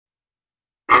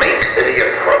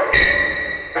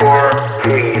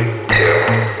Three, two,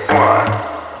 one.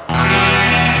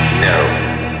 No,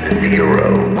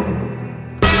 zero.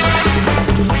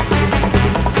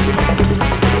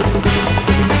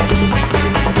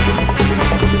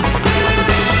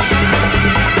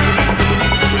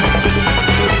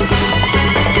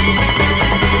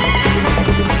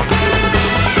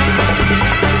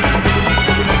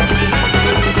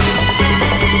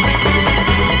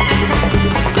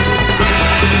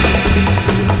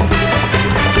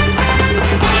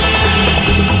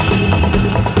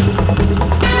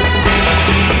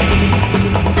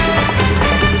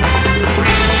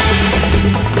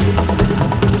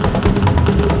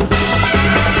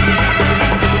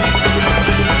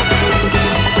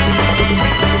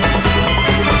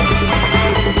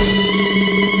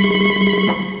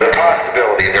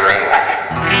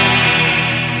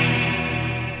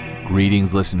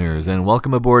 Greetings, listeners, and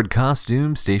welcome aboard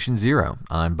Costume Station Zero.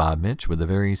 I'm Bob Mitch with a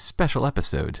very special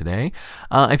episode today.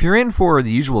 If you're in for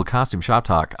the usual costume shop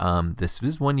talk, this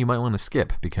is one you might want to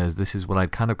skip because this is what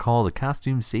I'd kind of call the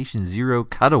Costume Station Zero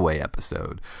cutaway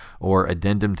episode, or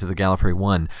addendum to the Gallifrey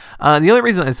 1. The only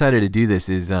reason I decided to do this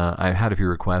is I had a few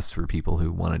requests for people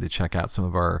who wanted to check out some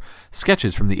of our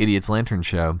sketches from the Idiot's Lantern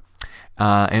show.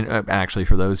 And actually,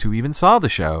 for those who even saw the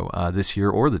show this year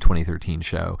or the 2013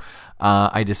 show,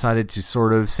 I decided to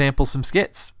sort of sample some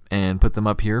skits and put them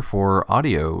up here for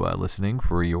audio listening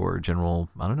for your general,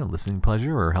 listening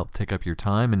pleasure or help take up your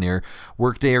time in your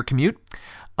workday or commute.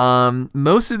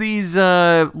 Most of these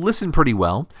listen pretty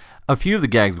well. A few of the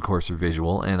gags, of course, are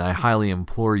visual, and I highly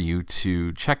implore you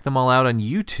to check them all out on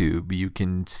YouTube. You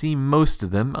can see most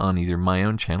of them on either my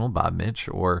own channel, Bob Mitch,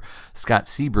 or Scott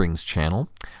Sebring's channel.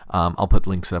 I'll put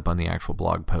links up on the actual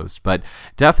blog post. But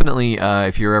definitely,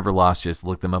 if you're ever lost, just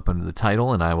look them up under the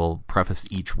title, and I will preface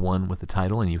each one with the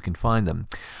title, and you can find them.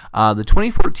 The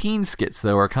 2014 skits,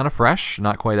 though, are kind of fresh,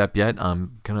 not quite up yet.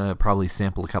 I'm going to probably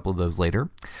sample a couple of those later.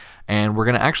 And we're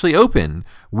going to actually open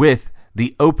with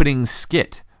the opening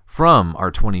skit from our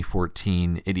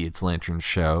 2014 Idiot's Lantern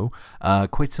show,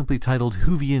 quite simply titled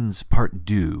Whovians Part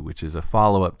 2, which is a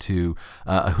follow-up to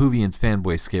a Whovians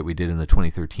fanboy skit we did in the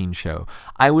 2013 show.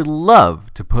 I would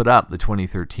love to put up the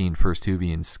 2013 first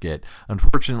Whovians skit.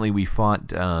 Unfortunately, we fought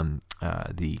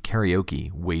the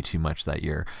karaoke way too much that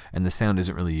year, and the sound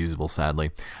isn't really usable,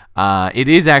 sadly. It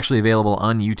is actually available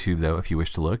on YouTube, though, if you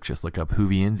wish to look. Just look up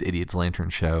Whovians Idiot's Lantern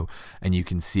show, and you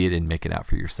can see it and make it out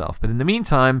for yourself. But in the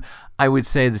meantime, I would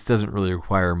say this doesn't really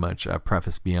require much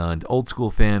preface beyond old school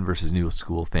fan versus new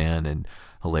school fan, and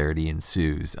hilarity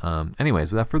ensues.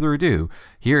 Anyways, without further ado,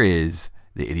 here is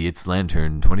the Idiot's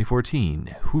Lantern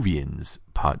 2014 Whovians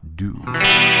Part 2.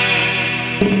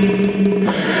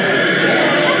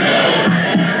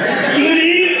 Good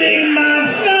evening, my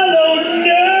fellow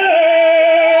nerds!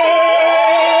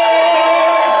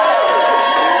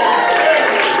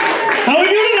 How are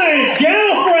you tonight? It's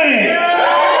Gallifrey!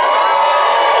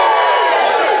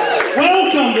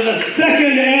 Welcome to the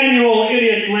second annual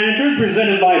Idiot's Lantern,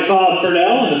 presented by Bob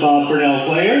Furnell and the Bob Furnell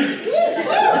Players.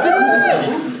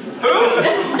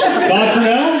 Bob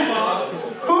Furnell?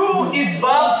 Who is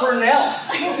Bob Furnell?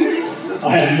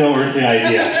 I have no earthly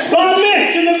idea. Bob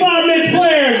Mitch and the Bob Mitch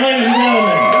Players, ladies and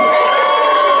gentlemen.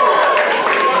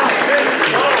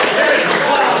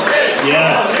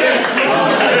 Yes.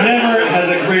 Never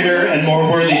has a greater and more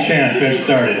worthy chant been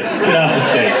started. Get off the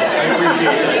stage. I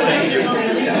appreciate it. Thank you.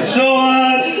 So,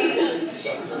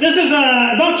 this is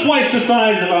about twice the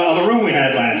size of a room we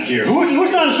had last year. Who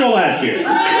saw the show last year?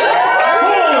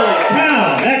 Holy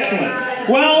cow! Excellent.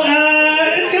 Well,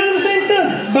 it's kind of the same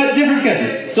stuff, but different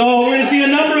sketches. So we're going to see a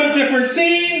number of different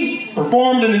scenes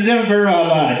performed in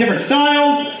different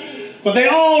styles, but they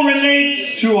all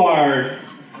relate to our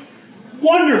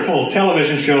wonderful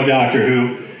television show, Doctor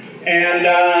Who. And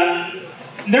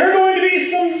there are going to be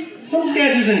some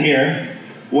sketches in here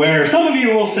where some of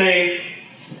you will say,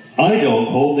 I don't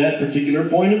hold that particular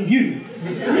point of view.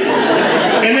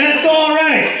 And that's all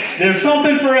right. There's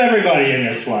something for everybody in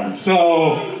this one.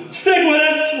 So stick with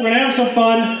us. We're going to have some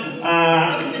fun.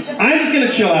 I'm just going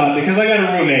to chill out because I got a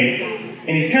roommate, and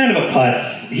he's kind of a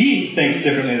putz. He thinks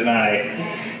differently than I.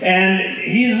 And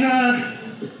he's,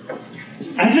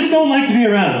 I just don't like to be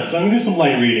around him. So I'm going to do some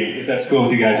light reading, if that's cool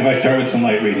with you guys, if I start with some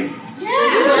light reading.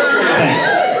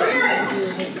 Thanks.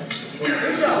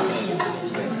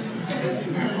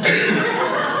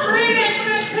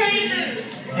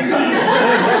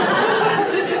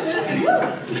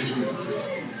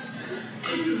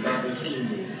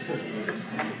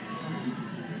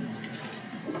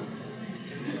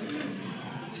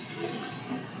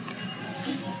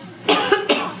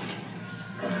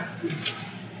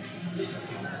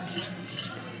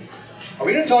 Are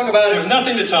we going to talk about it? There's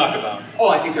nothing to talk about. Oh,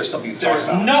 I think there's something to talk There's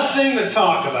about. nothing to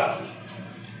talk about.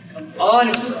 On,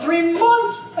 it's been 3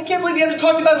 months. I can't believe you haven't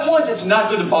talked about it once. It's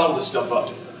not good to bottle this stuff up.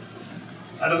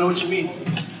 I don't know what you mean.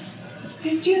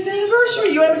 50th anniversary.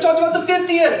 You haven't talked about the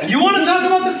 50th. You want to talk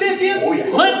about the 50th? Oh, yeah.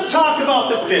 Let's talk about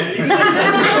the 50th.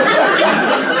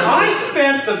 I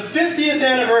spent the 50th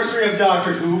anniversary of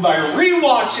Doctor Who by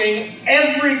rewatching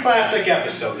every classic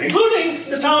episode, including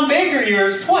the Tom Baker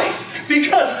years twice,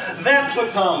 because that's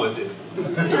what Tom would do.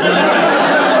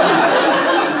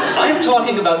 I'm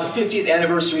talking about the 50th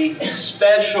anniversary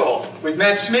special with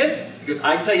Matt Smith, because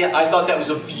I tell you, I thought that was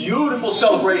a beautiful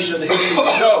celebration of the history of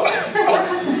the show.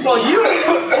 Well, you,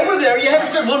 over there, you haven't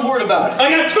said one word about it. I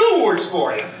got 2 words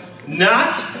for you.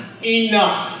 Not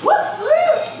enough. All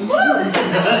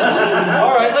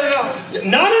right, let it out.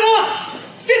 Not enough.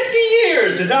 50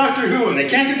 years of Doctor Who, and they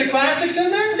can't get the classics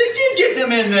in there? They did get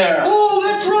them in there. Oh,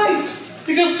 that's right.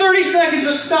 Because 30 seconds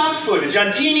of stock footage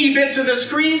on teeny bits of the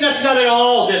screen, that's not at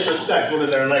all disrespectful to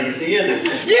their legacy, is it?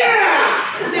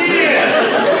 Yeah! It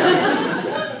is!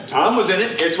 Tom was in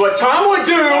it. It's what Tom would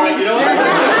do. All right, you know what?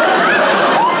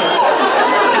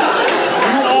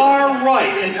 You are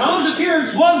right. And Tom's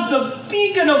appearance was the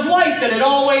beacon of light that it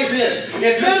always is.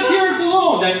 It's that appearance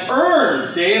alone that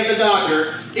earned Day of the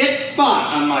Doctor its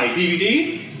spot on my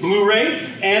DVD, Blu-ray,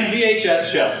 and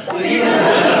VHS shelves.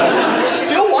 You're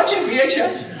still watching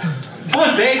VHS?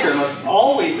 Tom Baker must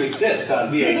always exist on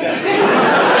VHS.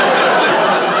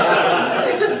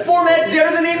 It's a format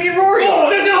deader than Amy and Rory. Oh,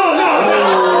 no!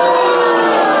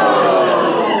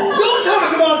 Don't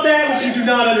talk about that which you do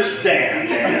not understand.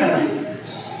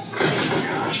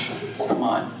 Come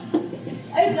on.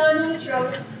 Hi, Simon.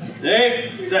 Trevor. Hey,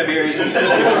 Tiberius and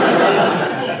sister.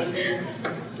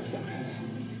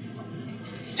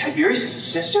 Tiberius is his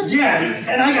sister? Yeah,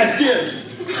 and I got dibs.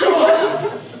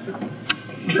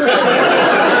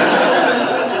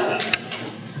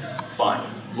 Fine.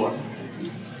 Look.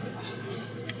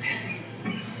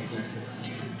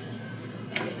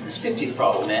 This 50th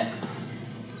problem, man.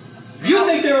 You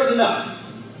think there was enough?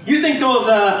 You think those,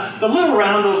 the little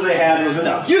roundels they had was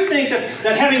enough? You think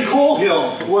that having Coal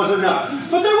Hill was enough?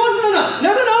 But there wasn't enough.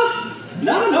 Not enough.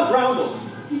 Not enough roundels.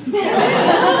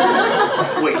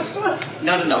 Wait,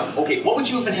 not enough. Okay, what would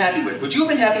you have been happy with? Would you have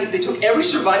been happy if they took every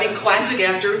surviving classic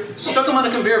actor, stuck him on a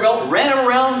conveyor belt, ran him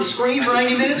around the screen for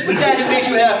 90 minutes? Would that have made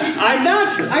you happy? I'm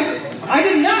not. I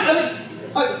did not.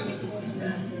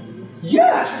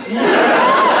 Yes.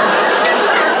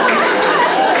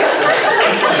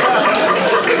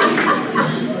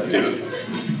 Dude,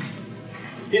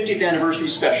 50th anniversary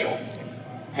special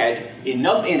had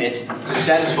enough in it to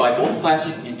satisfy both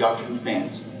classic and Doctor Who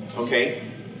fans. Okay?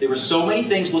 There were so many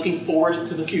things looking forward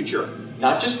to the future,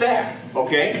 not just back,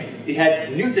 okay? They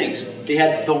had new things. They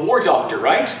had the War Doctor,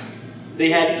 right? They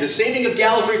had the saving of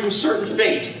Gallifrey from certain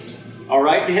fate, all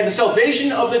right? They had the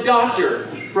salvation of the Doctor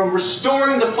from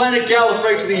restoring the planet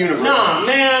Gallifrey to the universe. Nah,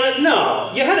 man,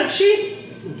 no. You had a cheap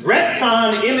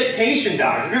retcon imitation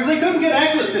Doctor because they couldn't get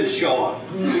Eccleston to show up.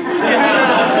 You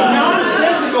had a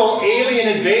nonsensical alien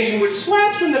invasion which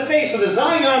slaps in the face of the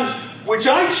Zygons, which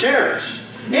I cherish.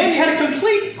 And you had a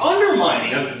complete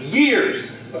undermining of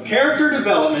years of character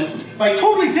development by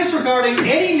totally disregarding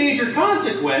any major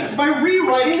consequence by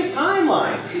rewriting the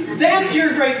timeline. That's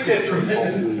your great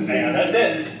 50th. Man, that's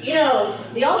it. You know,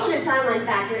 the alternate timeline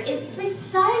factor is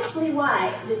precisely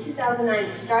why the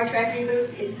 2009 Star Trek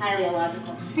reboot is highly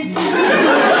illogical.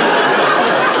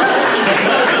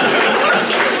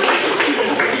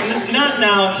 Not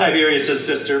now, Tiberius'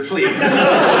 sister, please.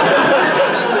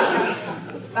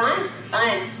 Fine,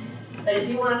 fine. But if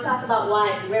you want to talk about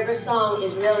why River Song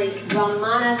is really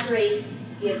Romana 3,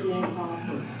 give me a call.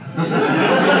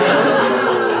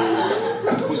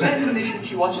 Was that when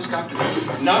she watches Doctor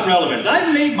Who? Not relevant.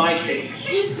 I've made my case.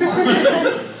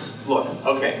 Look,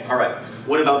 okay, all right.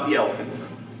 What about the elephant?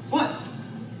 What?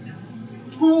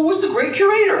 Who was the great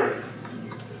curator?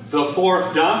 The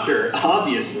 4th Doctor,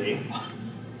 obviously.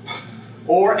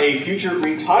 Or a future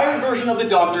retired version of the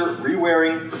Doctor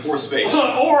re-wearing the fourth space.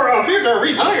 Or a future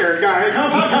retired guy. You know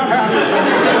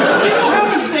how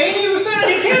insane he was?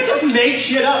 You can't just make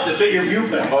shit up to fit your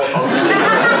viewpoint.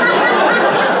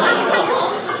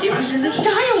 It was in the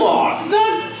dialogue. The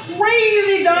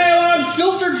crazy dialogue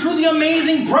filtered through the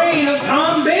amazing brain of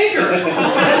Tom Baker.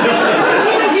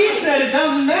 Even he said it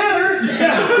doesn't matter.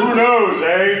 Who knows,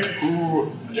 eh?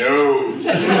 Who knows?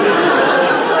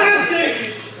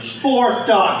 Classic 4th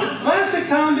Doctor. Classic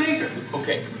Tom Baker.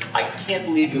 Okay, I can't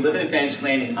believe you live in a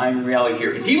fantasyland and I'm in reality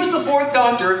here. If he was the 4th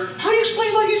Doctor, how do you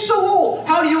explain why he's so old?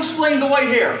 How do you explain the white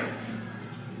hair?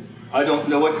 I don't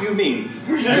know what you mean.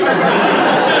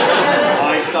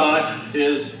 saw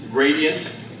his radiant,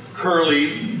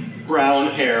 curly,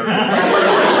 brown hair.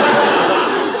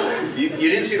 You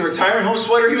didn't see the retirement home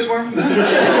sweater he was wearing? Oh,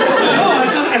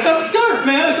 I saw the scarf,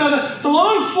 man. I saw the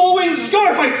long, flowing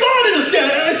scarf. I saw it in the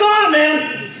scarf. I saw it,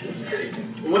 man.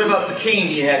 What about the cane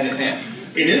he had in his hand?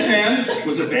 In his hand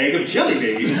was a bag of jelly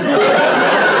babies.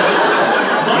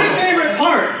 My favorite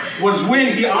part was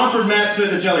when he offered Matt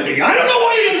Smith a jelly baby. I don't know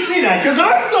why you didn't see that, because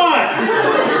I saw it.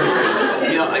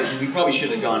 You know, we probably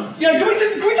should have gone. Yeah, can we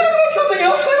talk about something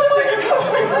else? I don't like it.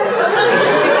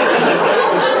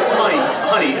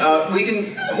 Honey, we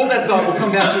can hold that thought. We'll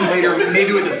come back to it later,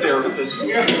 maybe with a therapist.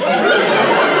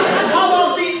 How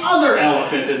about the other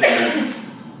elephant in the room?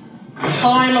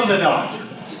 Time of the Doctor.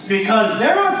 Because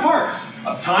there are parts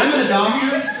of Time of the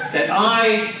Doctor that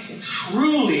I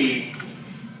truly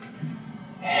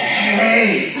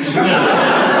hate.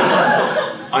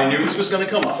 I knew this was going to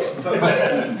come up.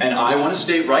 And I want to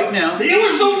state right now. It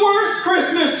was the worst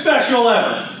Christmas special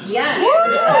ever. Yes.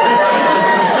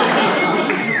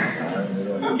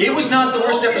 It was not the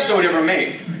worst episode ever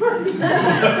made. It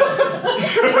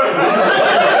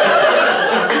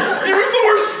was the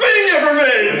worst thing ever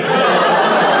made.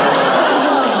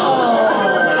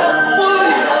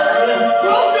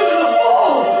 Welcome to the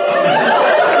fold.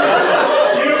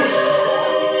 You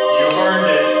earned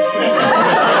it.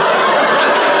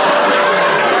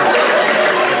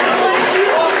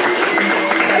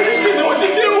 I just didn't know what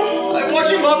to do. I'm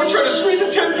watching Muppet try to squeeze a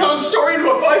 10-pound story into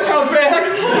a 5-pound bag.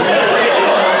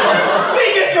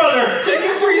 Speak it, brother.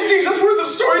 Taking 3 seasons worth of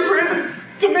story threads and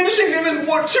diminishing them in 2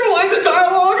 lines of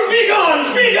dialogue. Speak on.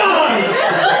 Speak on.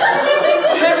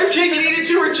 Have your cake and eat it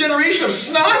to a generation of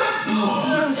snot?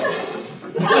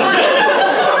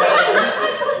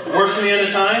 Worse than the end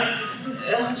of time?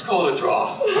 Let's call it a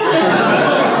draw.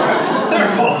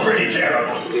 They're both pretty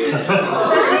terrible. I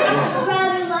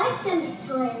rather liked them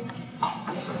twins.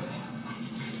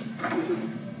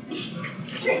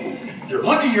 You're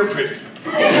lucky you're pretty.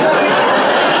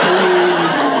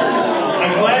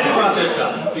 I'm glad you brought this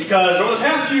up, because over the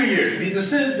past few years, the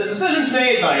decisions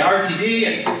made by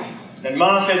RTD and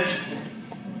Moffat,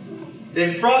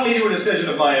 they've brought me to a decision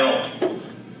of my own.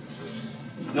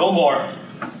 No more.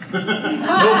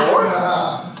 No more?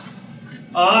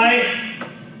 I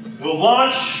will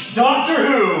watch Doctor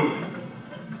Who.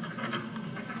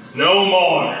 No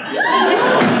more.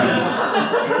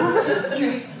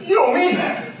 You don't mean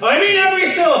that. I mean every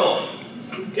syllable.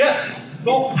 Yes.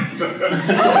 Both.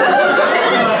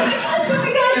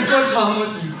 Just what Tom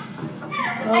would do.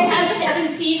 I have 7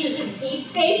 seasons of Deep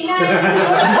Space Nine.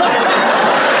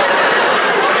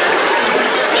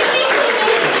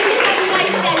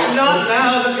 Not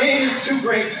now. The pain is too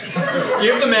great.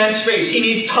 Give the man space. He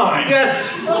needs time.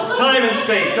 Yes. Time and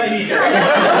space. I need that.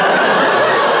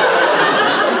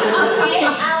 Okay,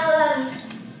 I'll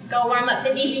go warm up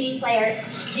the DVD player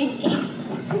just in case.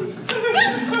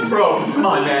 Bro, come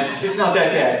on, man. It's not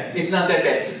that bad. It's not that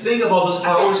bad. Think of all those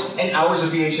hours and hours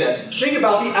of VHS. Think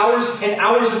about the hours and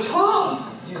hours of Tom.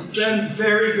 He's been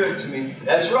very good to me.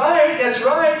 That's right. That's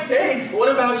right. Hey, what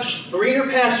about greener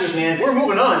pastures, man? We're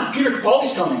moving on. Peter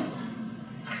Capaldi's coming.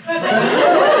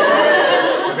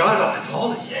 Forgot about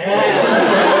Capaldi. Yeah.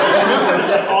 Remember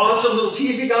that awesome little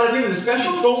tease we got of him in the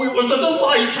special? Oh, it was a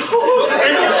delight.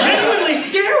 And genuinely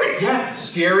scary. Yeah,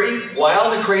 scary,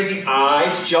 wild and crazy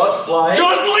eyes, just like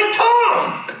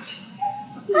Tom!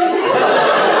 You're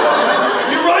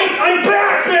right, I'm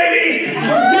back, baby!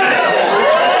 Yes!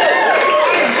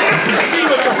 Let's see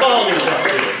what Capaldi's up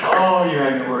to. Oh, you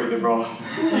had me worried there, bro.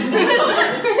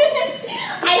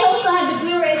 I also have the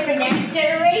Blu-rays for Next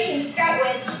Generation to start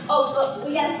with. Oh, but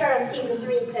we gotta start on season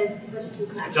 3 because the first 2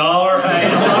 suck. It's all right,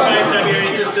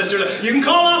 Tiberius' sister. You can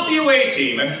call off the away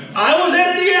team. I was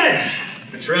at the edge.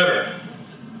 But Trevor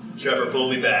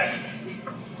pulled me back.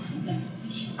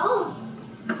 Oh.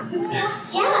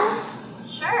 Yeah.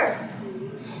 Sure.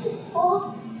 It's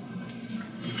full.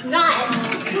 It's not.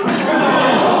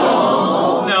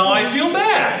 Now I feel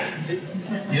bad.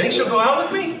 You think she'll go out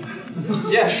with me?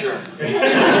 Yeah, sure. It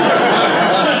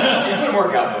wouldn't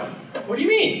work out, though. What do you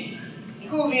mean?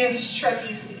 Whovians,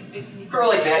 Trekkies, a girl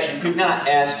like that, you could not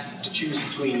ask to choose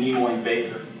between Nimoy and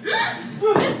Baker.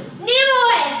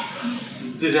 Nimoy!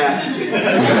 Disaster. You're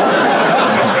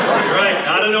right, I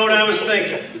don't know what I was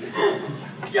thinking.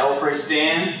 Gallifrey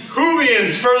stand.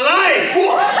 Whovians for life!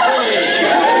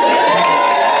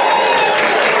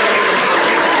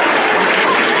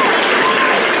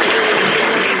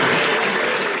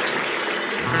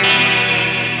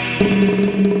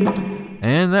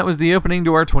 And that that was the opening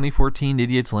to our 2014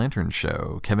 Idiot's Lantern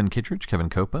show. Kevin Kittredge, Kevin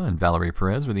Copa, and Valerie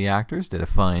Perez were the actors. Did a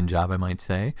fine job, I might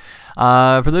say.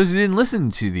 For those who didn't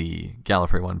listen to the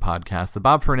Gallifrey 1 podcast, the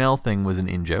Bob Furnell thing was an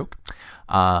in-joke.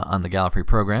 On the Gallifrey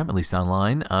program, at least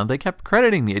online, they kept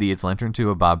crediting the Idiot's Lantern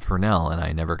to a Bob Furnell, and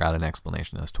I never got an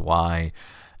explanation as to why,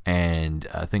 and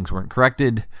things weren't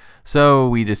corrected. So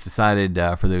we just decided,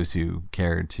 for those who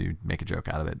cared, to make a joke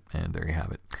out of it, and there you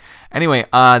have it. Anyway,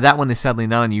 that one is sadly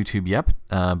not on YouTube yet,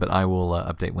 but I will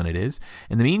update when it is.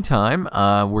 In the meantime,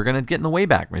 we're going to get in the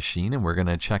Wayback Machine, and we're going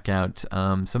to check out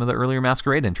some of the earlier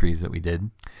Masquerade entries that we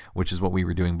did, which is what we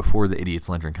were doing before the Idiot's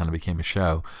Lantern kind of became a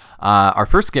show. Our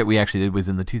first skit we actually did was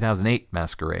in the 2008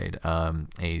 Masquerade,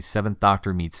 a 7th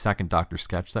Doctor meets 2nd Doctor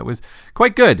sketch that was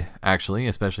quite good, actually,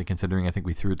 especially considering I think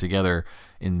we threw it together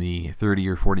in the 30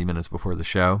 or 40 minutes before the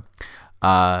show.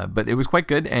 But it was quite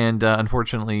good, and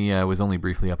unfortunately was only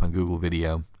briefly up on Google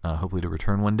Video, hopefully to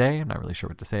return one day. I'm not really sure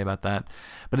what to say about that.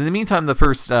 But in the meantime, the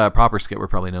first proper skit we're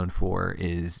probably known for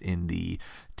is in the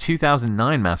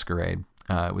 2009 Masquerade.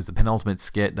 It was the penultimate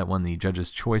skit that won the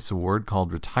Judges' Choice Award,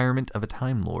 called Retirement of a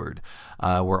Time Lord,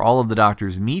 where all of the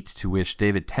Doctors meet to wish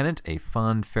David Tennant a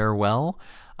fond farewell,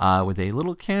 with a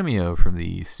little cameo from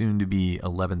the soon-to-be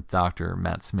 11th Doctor,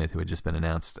 Matt Smith, who had just been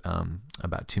announced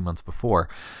about 2 months before.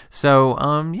 So,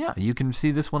 yeah, you can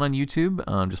see this one on YouTube.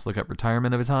 Just look up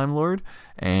Retirement of a Time Lord,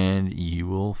 and you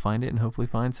will find it and hopefully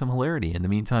find some hilarity. In the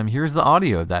meantime, here's the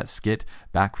audio of that skit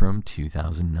back from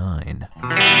 2009.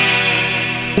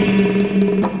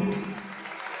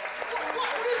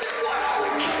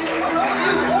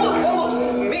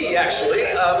 Me, actually.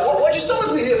 What'd you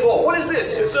summon me here for? What is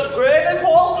this? It's of great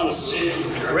importance.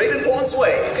 Great importance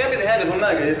way. It can't be the hand of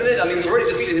Omega, isn't it? I mean, we've already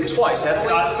defeated him twice, haven't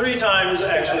we? 3 times,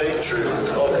 actually. True.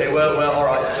 Okay, well, all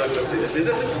right. Let's see. This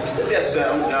isn't the Death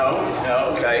Zone.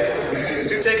 No, okay.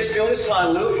 Sutek is still in his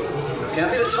time loop. Can't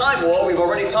be the Time War. We've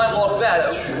already time locked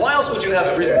that. Why else would you have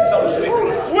a reason to summon me?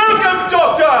 Welcome,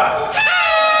 Doctor!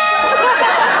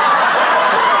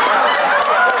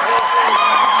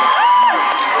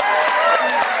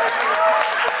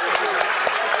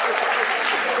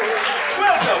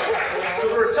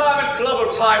 Retirement Club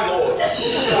of Time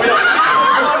Lords, where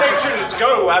our nations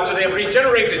go after they have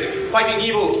regenerated, fighting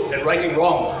evil and righting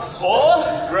wrongs. Or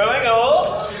growing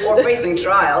old. Or facing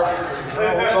trial.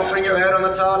 Bumping your head on the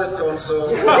TARDIS console.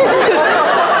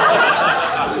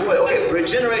 Wait, okay,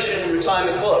 Regeneration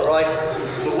Retirement Club, right?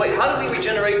 But wait, how do we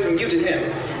regenerate from you to him?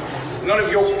 None of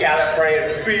your Gallifrey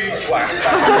and beeswax.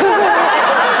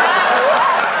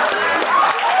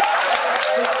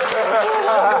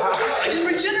 I didn't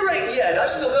regenerate yet. I've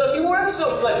still got a few more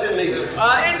episodes left in me.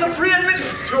 It's a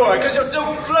pre-admittance tour because you're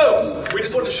so close. We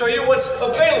just want to show you what's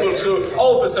available to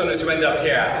all personas who end up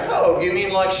here. Oh, you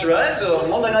mean like charades or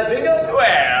Monday Night Bingo?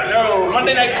 Well, no,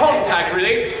 Monday Night Contact,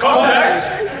 really. Contact!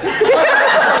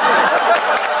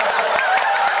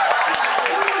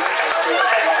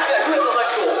 Who's the high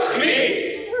school? Me!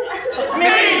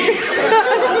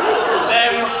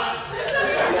 Them.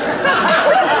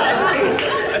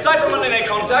 Aside from Monday Night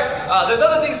Contact, there's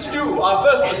other things to do. Our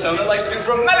first persona likes to do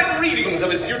dramatic readings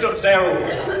of his future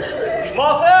selves.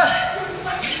 Martha,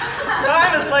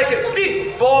 time is like a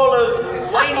big ball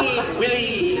of whiny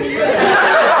willy.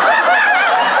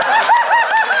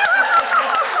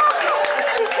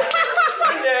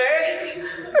 One day,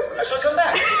 I shall come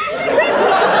back.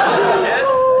 Yes, I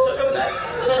shall come back.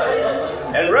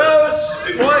 And Rose,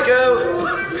 before I go, I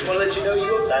just want to let you know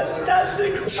you are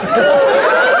fantastic.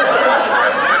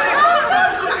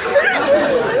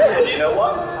 And you know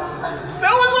what? So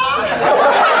was I!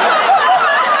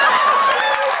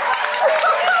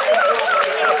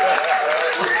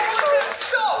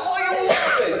 Stop! Why are you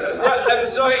laughing? I'm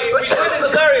sorry, we find it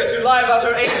hilarious to lie about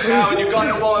her age now and you've gone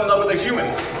and fallen in love with a human.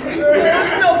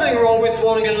 There's nothing wrong with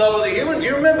falling in love with a human. Do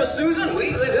you remember Susan?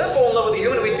 We did fall in love with a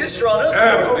human and we ditched her on Earth.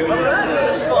 Remember that?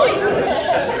 It was fine.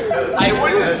 I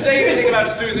wouldn't say anything about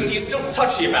Susan, he's still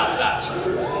touchy about that.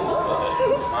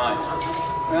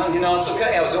 Well, you know, it's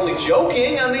okay. I was only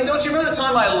joking. I mean, don't you remember the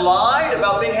time I lied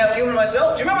about being half human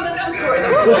myself? Do you remember that? That was great.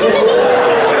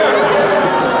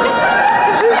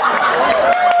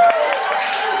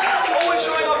 Always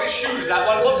showing off his shoes, that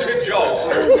one. Loves a good job.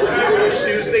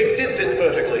 Shoes, they did fit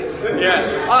perfectly.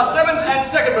 Yes. Our 7th and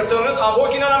 2nd personas are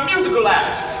working on a musical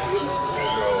act.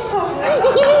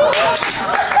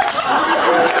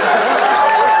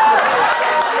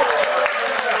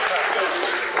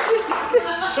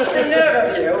 The nerve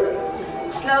of you.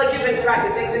 It's not like you've been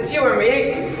practicing since you were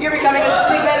me. You're becoming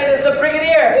as big-headed as the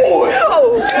Brigadier. Oh.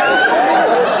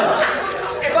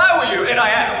 If I were you, and I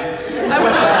am, I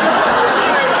would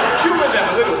humor them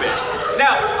a little bit.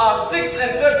 Now, our 6th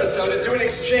and 3rd personas do an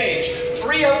exchange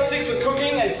 6 with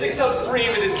cooking, and 6 helps 3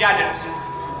 with his gadgets.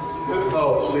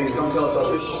 Oh, please, don't tell us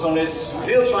our son is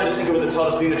still trying to tinker with the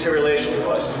TARDIS denaturylation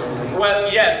device. Well,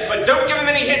 yes, but don't give him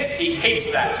any hints. He hates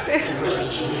that.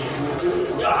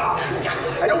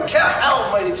 I don't care how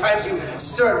many times you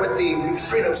stir it with the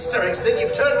neutrino stirring stick,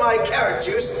 you've turned my carrot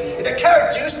juice into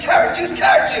carrot juice, carrot juice,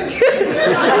 carrot juice.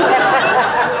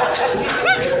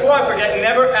 Before I forget,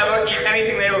 never ever eat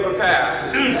anything they will prepare.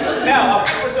 Now, our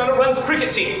persona runs the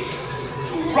cricket team.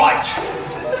 Right.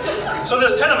 So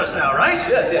there's 10 of us now, right?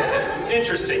 Yes.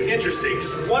 Interesting. Just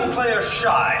one player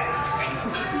shy.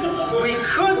 We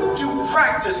could do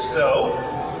practice, though.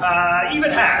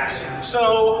 Even halves.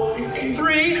 So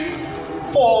 3,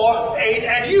 4, 8,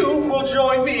 and you will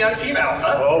join me on Team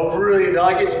Alpha. Oh, brilliant.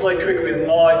 I get to play cricket with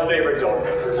my favorite dog.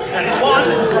 And 1,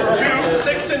 2,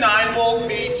 6, and 9 will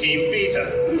be Team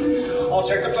Beta. I'll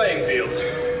check the playing field.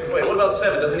 Wait, what about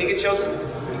 7? Doesn't he get chosen?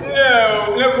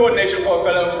 No coordination, poor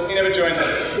fellow. He never joins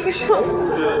us.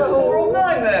 Poor old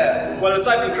 9 there. Well,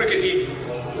 aside from cricket, he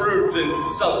broods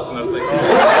and sulks mostly. I've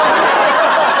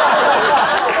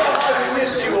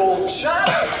missed you, old chap.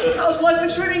 How's life been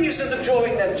treating you since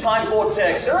absorbing that time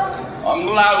vortex, huh? I'm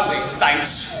lousy,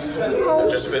 thanks. I've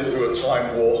just been through a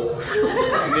time war.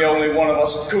 I'm the only one of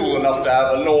us cool enough to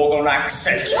have a northern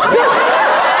accent.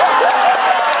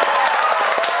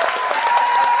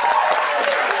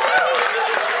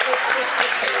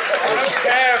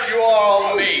 You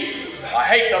are on me. I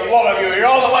hate the lot of you. You're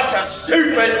all a bunch of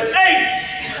stupid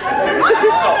apes.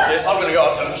 Stop this. I'm gonna go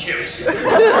have some chips. Rose,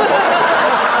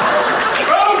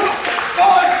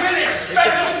 5 minutes.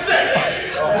 Special stick.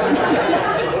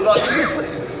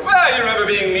 Well, you remember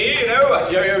being me, you know?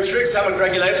 Yo-yo tricks, haven't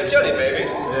regulated jelly, baby.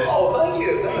 Oh, thank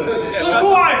you. Yes, Look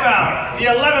who I found! The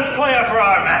 11th player for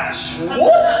our match.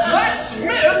 What? Matt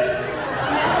Smith?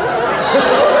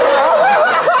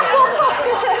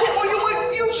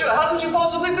 How could you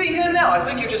possibly be here now? I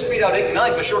think you just beat out 8 and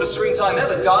 9 for shortest screen time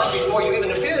ever, died before you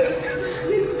even appeared.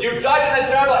 You died in a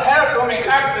terrible hair-combing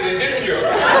accident, didn't you?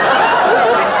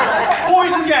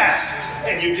 Poison gas!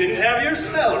 And you didn't have your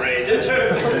celery, did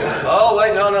you? Oh,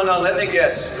 wait, no. Let me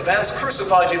guess. The Vamps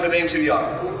crucified you for being too young.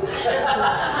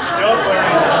 Don't worry.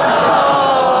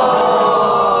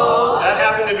 That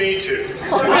happened to me, too.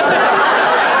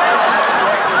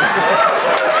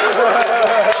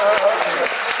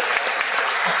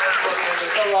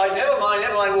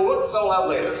 Never mind. We'll work this all out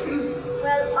later.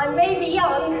 Well, I may be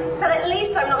young, but at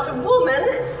least I'm not a woman.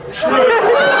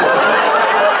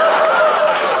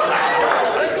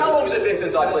 How long has it been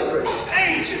since I played cricket?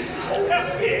 Ages!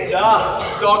 That's it.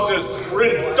 Doctors,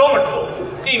 we're indomitable.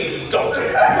 Indomitable.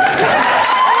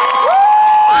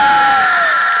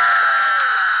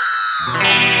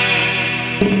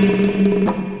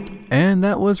 And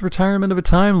that was Retirement of a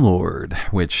Time Lord,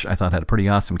 which I thought had a pretty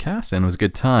awesome cast and was a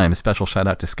good time. A special shout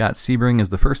out to Scott Sebring as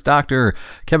the first Doctor,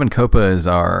 Kevin Copa as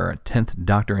our 10th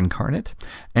Doctor Incarnate,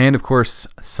 and of course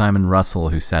Simon Russell,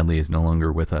 who sadly is no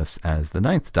longer with us as the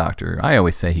 9th Doctor. I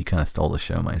always say he kind of stole the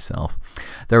show myself.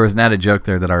 There was an added joke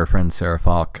there that our friend Sarah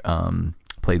Falk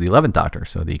played the 11th Doctor,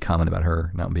 so the comment about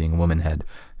her not being a woman had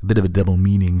a bit of a double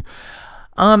meaning.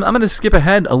 I'm going to skip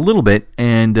ahead a little bit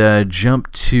and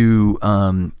jump to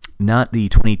not the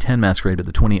 2010 Masquerade, but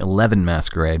the 2011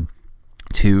 Masquerade,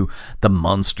 to the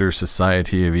Monster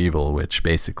Society of Evil, which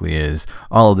basically is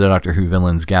all of the Doctor Who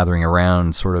villains gathering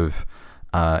around, sort of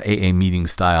AA meeting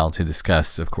style, to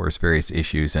discuss, of course, various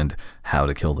issues and how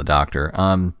to kill the Doctor.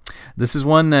 This is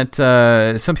one that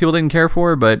some people didn't care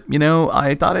for, but, you know,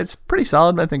 I thought it's pretty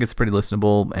solid. I think it's pretty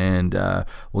listenable, and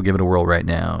we'll give it a whirl right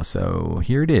now. So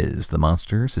here it is, the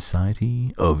Monster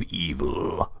Society of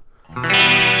Evil.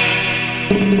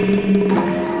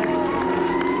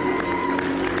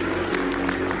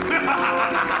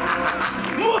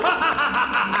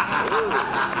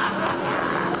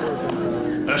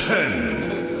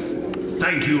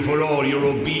 Thank you for all your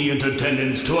obedient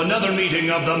attendance to another meeting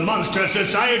of the Monster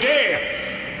Society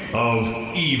of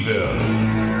Evil.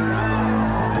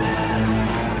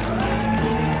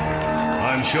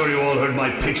 I'm sure you all heard my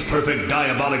pitch-perfect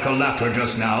diabolical laughter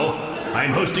just now.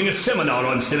 I'm hosting a seminar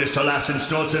on sinister laughs and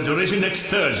snorts of derision next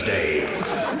Thursday.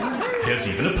 There's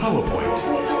even a PowerPoint.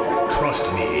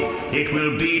 Trust me, it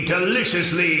will be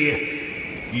deliciously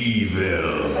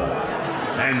evil.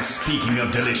 And speaking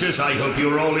of delicious, I hope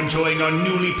you're all enjoying our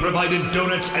newly provided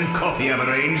donuts and coffee I've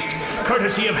arranged,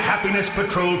 courtesy of Happiness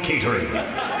Patrol Catering.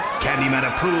 Candyman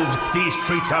approved, these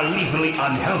treats are lethally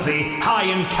unhealthy, high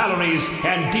in calories,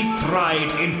 and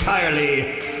deep-fried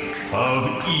entirely of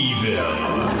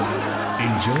evil.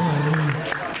 Enjoy.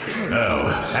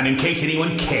 Oh, and in case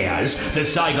anyone cares, the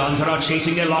Zygons are out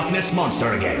chasing their Loch Ness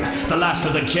Monster again. The last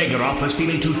of the Jaggeroth was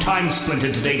feeling too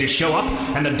time-splintered today to show up,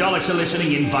 and the Daleks are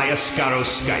listening in via Skaro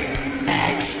Skype.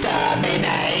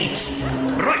 Exterminate!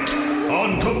 Right,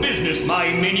 on to business, my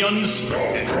minions.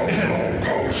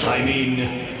 I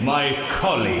mean, my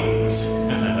colleagues.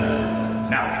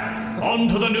 Now, on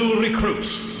to the new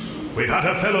recruits. We've had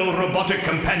a fellow robotic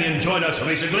companion join us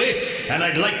recently, and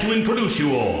I'd like to introduce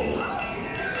you all.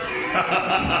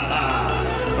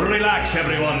 Relax,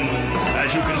 everyone.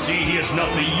 As you can see, he is not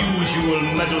the usual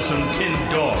meddlesome tin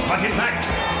dog, but in fact,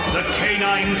 the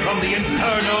canine from the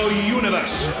Inferno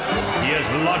universe. He is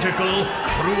logical,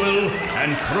 cruel,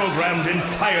 and programmed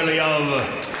entirely of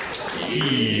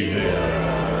evil.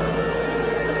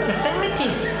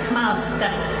 Affirmative,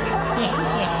 Master.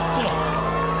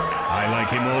 I like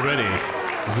him already.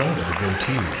 Love the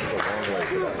goatee.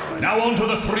 Now on to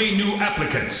the 3 new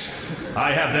applicants.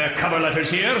 I have their cover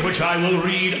letters here, which I will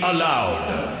read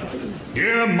aloud.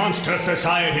 Dear Monster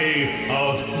Society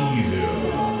of Evil,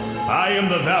 I am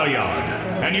the Valyard,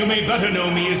 and you may better know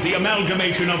me as the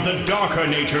amalgamation of the darker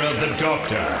nature of the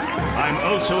Doctor. I'm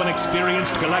also an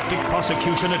experienced galactic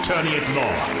prosecution attorney at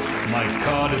law. My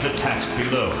card is attached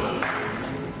below.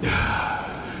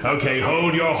 Okay,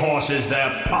 hold your horses there,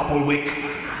 Popplewick.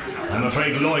 I'm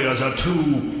afraid lawyers are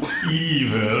too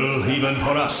evil, even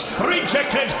for us.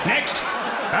 Rejected! Next!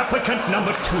 Applicant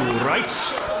number 2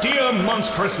 writes, Dear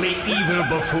monstrously evil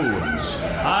buffoons,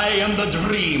 I am the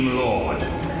Dream Lord.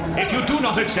 If you do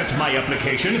not accept my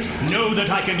application, know that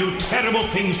I can do terrible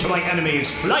things to my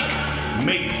enemies, like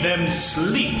make them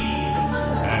sleep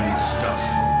and stuff.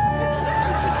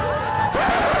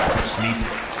 Sleep?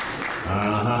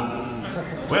 Uh-huh.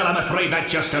 Well, I'm afraid that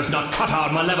just does not cut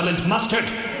our malevolent mustard.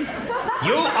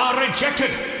 You are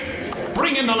rejected.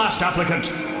 Bring in the last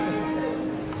applicant.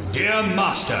 Dear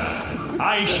Master,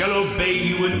 I shall obey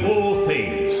you in all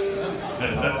things.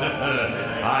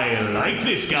 I like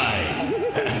this guy.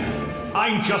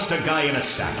 I'm just a guy in a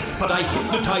sack, but I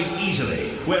hypnotize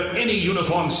easily, wear any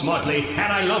uniform smartly,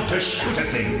 and I love to shoot at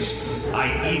things.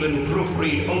 I even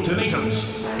proofread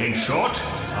ultimatums. In short,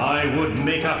 I would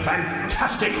make a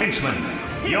fantastic henchman.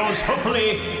 Yours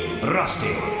hopefully,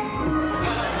 Rusty.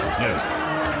 No,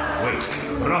 wait,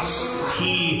 Russ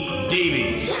T.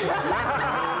 Davies.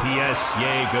 P.S.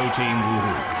 Yay, go team,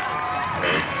 woohoo.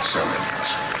 Excellent.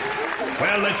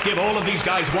 Well, let's give all of these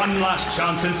guys one last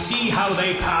chance and see how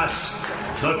they pass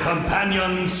the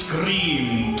Companion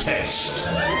Scream Test.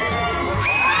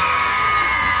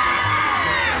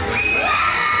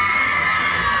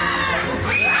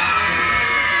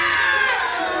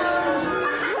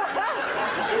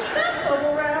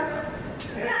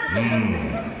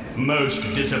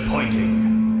 Most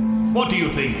disappointing. What do you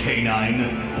think,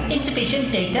 K9?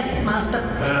 Insufficient data, Master.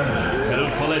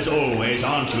 Helpful as always,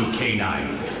 aren't you,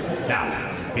 K9?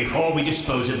 Now, before we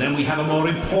dispose of them, we have a more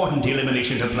important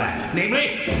elimination to plan.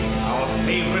 Namely, our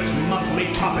favorite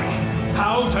monthly topic,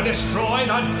 how to destroy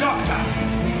the Doctor.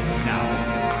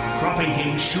 Now, dropping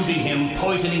him, shooting him,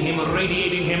 poisoning him,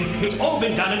 irradiating him, it's all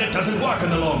been done and it doesn't work in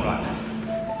the long run.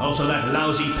 Also, that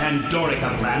lousy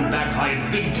Pandorica plan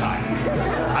backfired big time.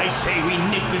 I say we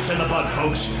nip this in the bud,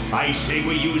 folks. I say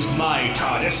we use my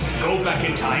TARDIS, go back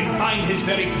in time, find his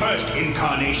very first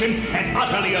incarnation, and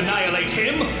utterly annihilate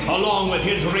him, along with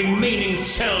his remaining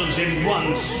selves in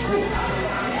one swoop.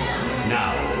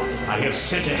 Now, I have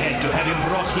sent ahead to have him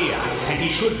brought here, and he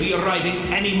should be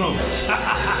arriving any moment.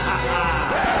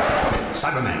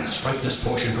 Cyberman, strike this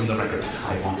portion from the record.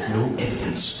 I want no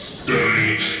evidence.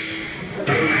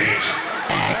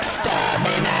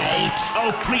 Exterminate!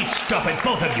 Oh, please stop it,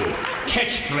 both of you.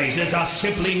 Catchphrases are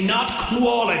simply not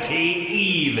quality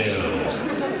evil.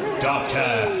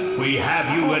 Doctor, we have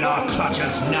you in our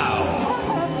clutches now.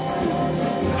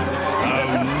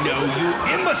 Oh, no, you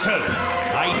imbecile!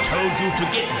 I told you to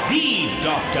get the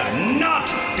Doctor, not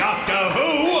Doctor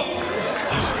Who!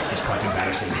 Oh, this is quite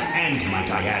embarrassing, and, might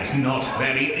I add, not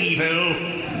very evil.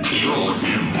 Kill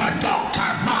him. The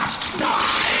Doctor must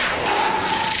die!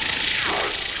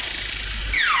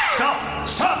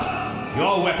 Stop!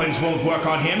 Your weapons won't work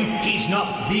on him. He's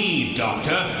not the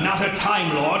Doctor, not a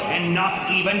Time Lord, and not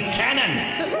even canon.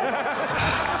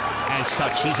 As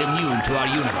such, he's immune to our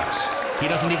universe. He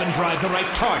doesn't even drive the right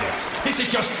TARDIS. This is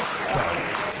just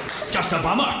a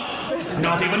bummer.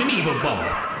 Not even an evil bummer,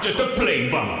 just a plain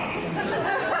bummer.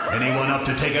 Anyone up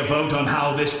to take a vote on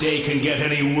how this day can get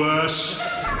any worse?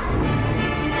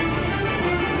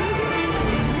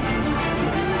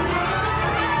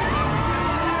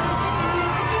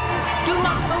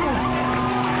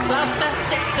 Master,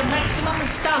 set The maximum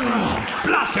is done. Oh,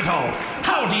 blast it all!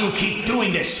 How do you keep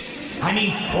doing this? I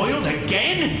mean, foiled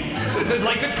again? This is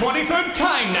like the 23rd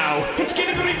time now. It's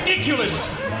getting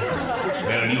ridiculous.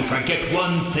 Well, you forget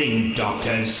one thing,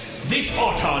 doctors. This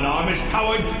Auton arm is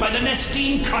powered by the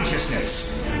Nestine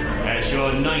consciousness. As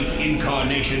your 9th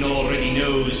incarnation already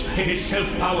knows, it is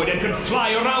self-powered and can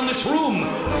fly around this room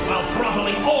while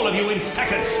throttling all of you in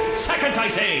seconds. Seconds, I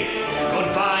say.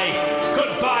 Goodbye.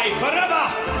 Goodbye forever.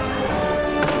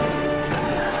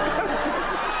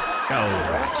 Oh,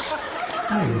 rats.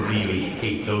 I really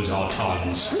hate those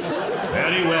Autons.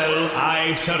 Very well,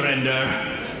 I surrender.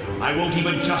 I won't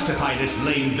even justify this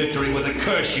lame victory with a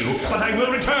curse you, but I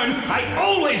will return. I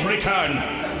always return.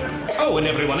 Oh, and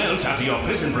everyone else, after your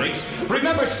prison breaks,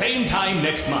 remember same time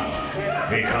next month.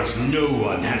 Because no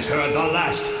one has heard the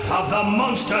last of the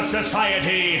Monster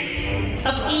Society.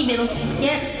 Of evil,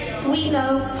 yes, we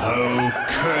know. Oh,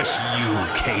 curse you,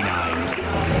 canine.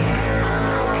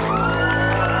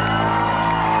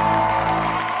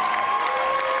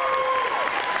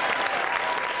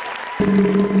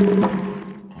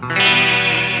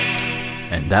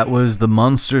 And that was the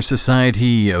Monster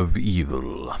Society of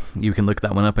Evil. You can look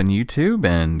that one up on YouTube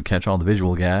and catch all the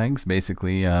visual gags.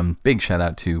 Basically, big shout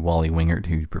out to Wally Wingert,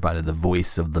 who provided the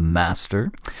voice of the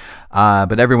Master.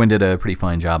 But everyone did a pretty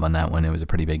fine job on that one. It was a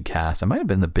pretty big cast. It might have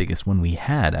been the biggest one we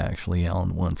had, actually, all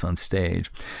at once on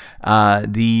stage.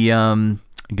 The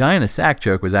guy in a sack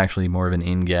joke was actually more of an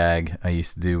in-gag I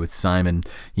used to do with Simon.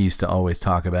 He used to always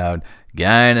talk about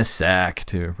guy in a sack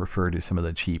to refer to some of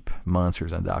the cheap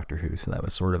monsters on Doctor Who, so that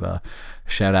was sort of a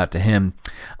shout out to him.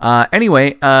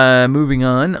 Anyway, moving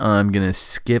on, I'm going to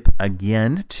skip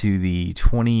again to the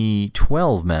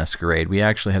 2012 Masquerade. We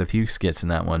actually had a few skits in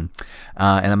that one,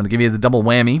 and I'm going to give you the double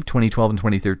whammy, 2012 and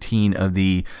 2013, of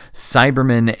the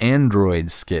Cybermen Android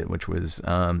skit, which was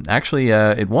actually,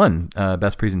 it won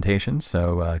Best Presentation,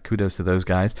 so kudos to those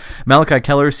guys. Malachi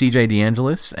Keller, CJ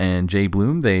DeAngelis, and Jay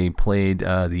Bloom, they played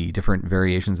the different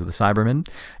variations of the Cybermen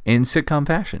in sitcom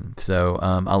fashion. So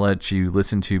I'll let you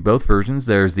listen to both versions.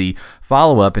 There's the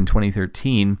follow-up in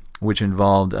 2013, which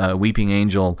involved Weeping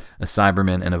Angel, a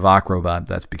Cyberman, and a Vok robot.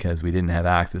 That's because we didn't have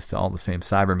access to all the same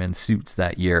Cybermen suits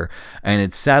that year. And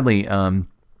it's sadly,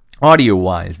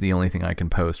 audio-wise, the only thing I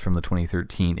can post from the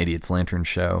 2013 Idiot's Lantern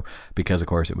show, because, of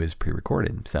course, it was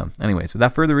pre-recorded. So anyways,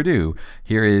 without further ado,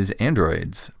 here is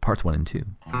Androids, Parts 1 and 2.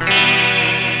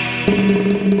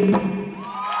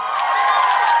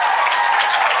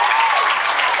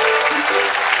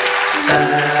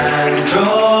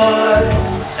 Androids,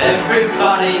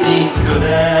 everybody needs good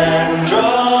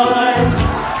Android.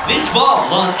 This fall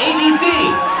on ABC,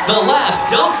 the laughs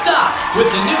don't stop with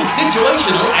the new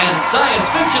situational and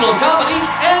science-fictional comedy,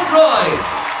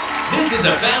 Androids. This is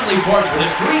a family portrait of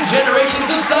 3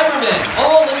 generations of Cybermen,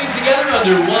 all living together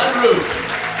under one roof.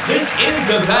 This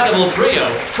incompatible trio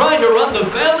trying to run the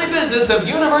family business of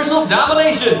universal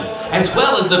domination, as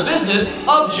well as the business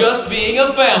of just being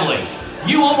a family.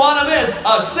 You won't want to miss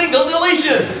a single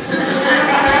deletion.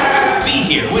 Be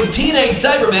here when teenage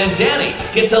Cyberman Danny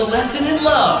gets a lesson in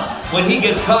love when he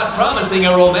gets caught promising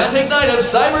a romantic night of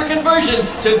cyber conversion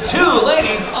to 2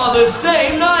 ladies on the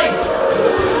same night.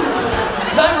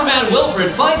 Cyberman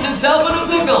Wilfred finds himself in a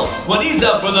pickle when he's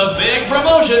up for the big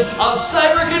promotion of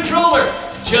Cyber Controller,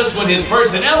 just when his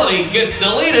personality gets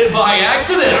deleted by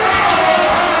accident.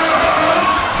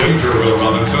 Danger, Will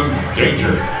Robinson,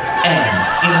 danger. And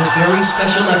in a very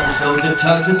special episode that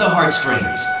tugs at the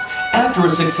heartstrings, after a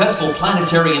successful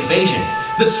planetary invasion,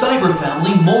 the Cyber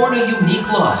family mourn a unique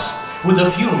loss with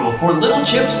a funeral for Little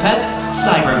Chip's pet,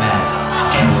 Cybermask.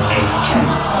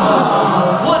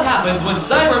 What happens when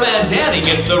Cyberman Danny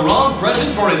gets the wrong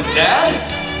present for his dad?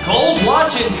 Cold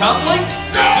watch and cufflinks?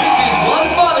 This is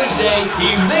one Father's Day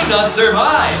he may not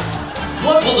survive.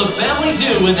 What will the family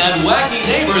do when that wacky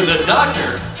neighbor, the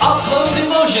doctor, uploads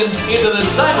emotions into the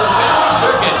Cyber family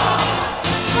circuits?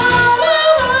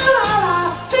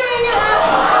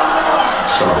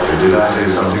 Sorry, did I say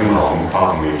something wrong?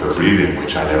 Pardon me for breathing,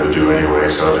 which I never do anyway,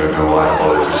 so I don't know why I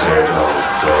bothered to say it.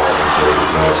 I'm sure it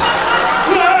knows.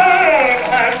 Love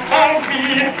has found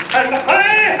me, and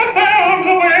I have found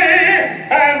the way,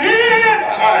 and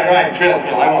Alright, kill,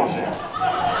 I won't say it.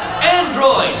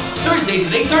 Androids, Thursdays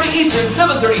at 8:30 Eastern,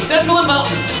 7:30 Central and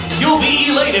Mountain. You'll be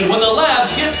elated when the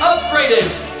laughs get upgraded.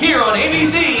 Here on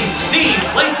ABC, the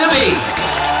place to be.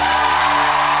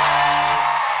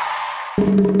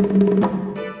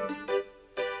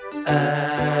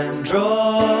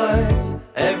 Androids,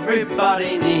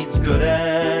 everybody needs good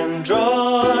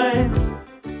androids.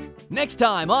 Next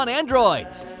time on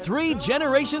Androids, 3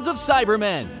 generations of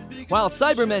Cybermen. While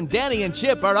Cybermen Danny and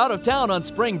Chip are out of town on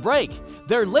spring break,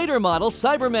 their later model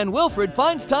Cyberman Wilfred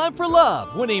finds time for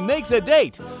love when he makes a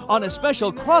date on a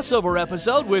special crossover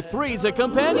episode with Three's a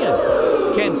companion.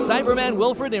 Can Cyberman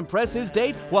Wilfred impress his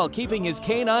date while keeping his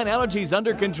canine allergies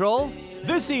under control?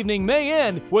 This evening may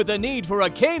end with a need for a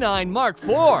canine Mark IV.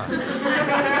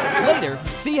 Later,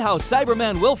 see how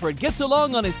Cyberman Wilfred gets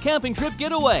along on his camping trip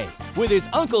getaway with his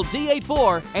uncle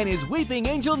D84 and his weeping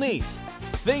angel niece.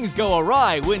 Things go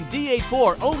awry when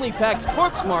D84 only packs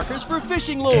corpse markers for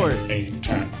fishing lures.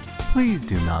 Please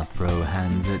do not throw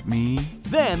hands at me.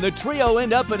 Then the trio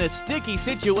end up in a sticky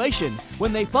situation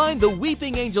when they find the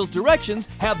Weeping Angel's directions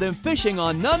have them fishing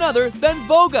on none other than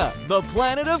Voga, the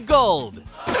planet of gold.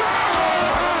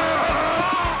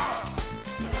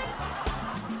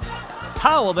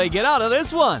 How will they get out of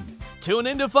this one? Tune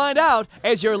in to find out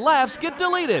as your laughs get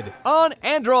deleted on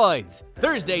Androids.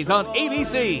 Thursdays on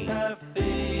ABC.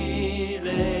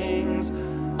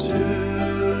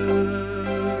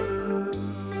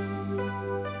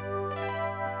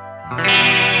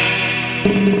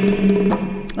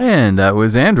 And that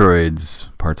was Androids,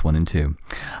 parts 1 and 2.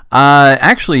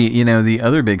 Actually, you know, the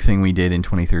other big thing we did in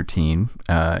 2013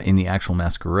 in the actual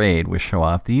masquerade was show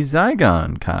off the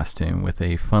Zygon costume with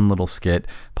a fun little skit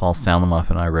Paul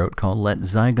Salamoff and I wrote called Let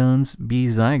Zygons Be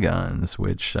Zygons,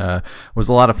 which was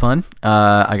a lot of fun.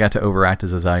 I got to overact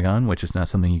as a Zygon, which is not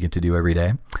something you get to do every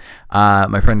day.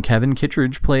 My friend Kevin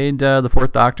Kittredge played the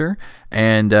Fourth Doctor,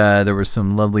 and there was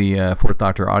some lovely Fourth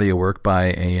Doctor audio work by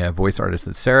a voice artist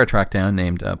that Sarah tracked down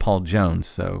named Paul Jones,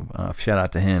 so shout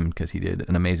out to him because he did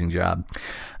an amazing job.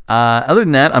 Other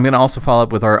than that, I'm going to also follow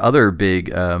up with our other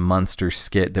big monster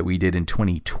skit that we did in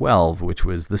 2012, which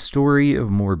was The Story of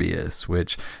Morbius,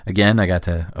 which, again, I got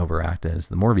to overact as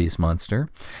the Morbius monster,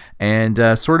 and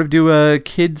sort of do a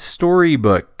kid's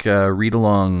storybook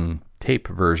read-along tape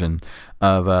version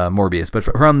of Morbius, but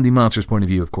from the monster's point of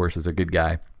view, of course, as a good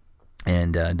guy,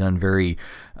 and done very,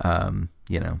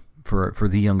 for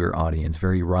the younger audience,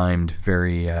 very rhymed,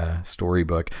 very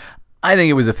storybook. I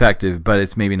think it was effective, but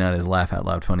it's maybe not as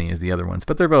laugh-out-loud funny as the other ones,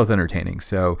 but they're both entertaining.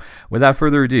 So, without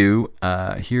further ado,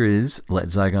 here is Let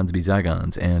Zygons Be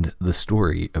Zygons and The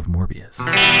Story of Morbius.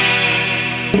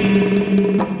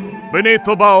 Beneath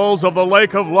the bowels of the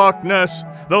Lake of Loch Ness,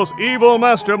 those evil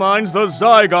masterminds, the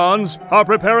Zygons, are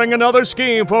preparing another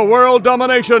scheme for world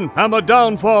domination and the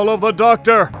downfall of the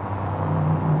Doctor.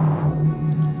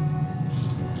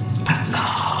 At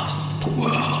last, the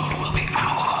world will be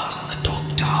ours, and the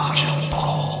Doctor shall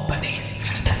fall beneath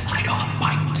the Zygon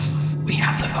might. We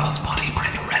have the first body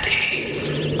print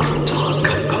ready. Croton,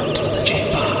 come out of the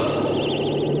chamber.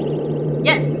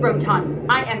 Yes, Roton,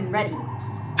 I am ready.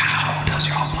 How does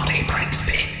your body print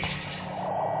fit?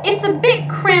 It's a bit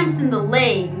cramped in the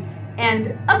legs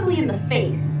and ugly in the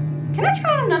face. Can I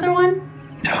try another one?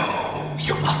 No,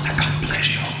 you must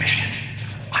accomplish your mission.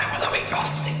 I will await your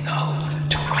signal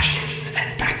to rush in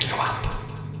and back you up.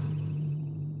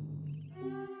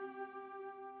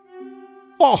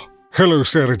 Oh, hello,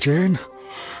 Sarah Jane.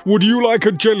 Would you like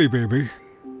a jelly baby?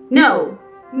 No.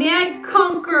 May I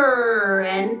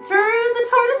enter the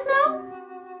TARDIS now?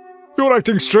 You're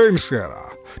acting strange, Sarah.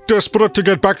 Desperate to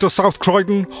get back to South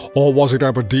Croydon, or was it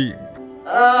Aberdeen?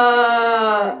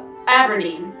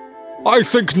 Aberdeen. I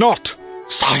think not.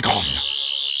 Zygon.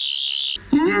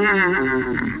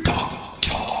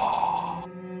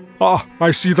 Ah,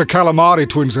 I see the Calamari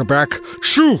twins are back.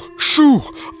 Shoo!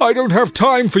 I don't have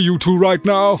time for you two right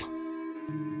now.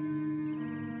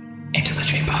 Into the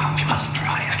chamber, we must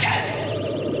try again.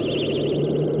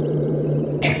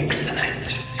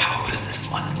 Excellent. How does this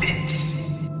one fit?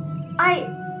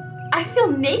 I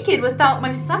feel naked without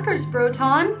my suckers,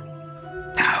 Broton.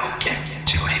 Now get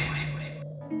to it.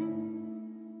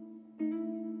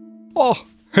 Oh,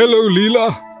 hello,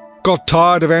 Leela. Got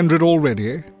tired of Andred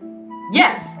already, eh?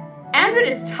 Yes, Andred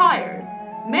is tired.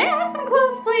 May I have some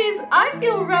clothes, please? I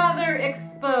feel rather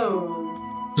exposed.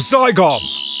 Zygon!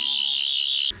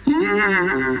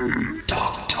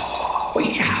 Doctor,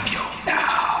 we have you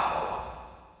now.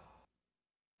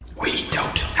 We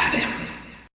don't have him.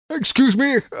 Excuse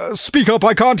me, speak up,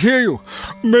 I can't hear you.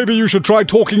 Maybe you should try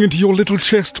talking into your little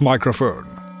chest microphone.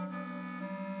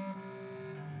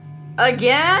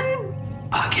 Again?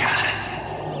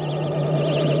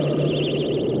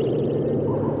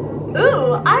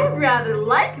 Ooh, I rather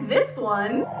like this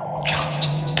one. Just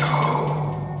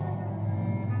go.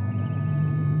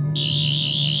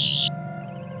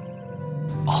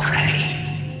 Already,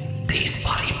 these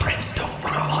body prints don't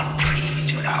grow on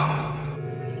trees, you know.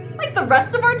 Like the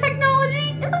rest of our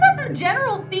technology? Isn't that the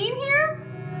general theme here?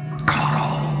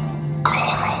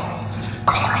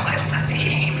 Coral is the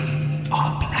theme.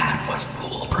 Our plan was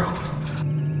foolproof.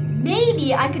 Maybe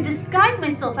maybe I could disguise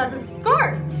myself as a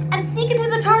scarf and sneak into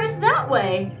the TARDIS that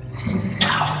way.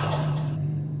 No.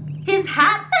 His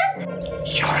hat, then?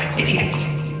 You're an idiot.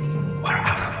 We're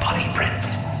out of body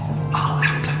prints. I'll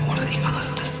have to order the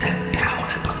others to stand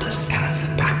down and put the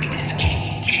skeleton back in his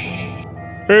cage.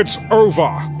 It's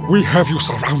over. We have you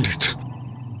surrounded.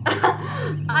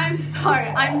 I'm sorry.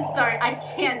 I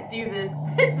can't do this.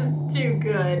 This is too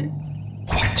good.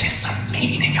 What is the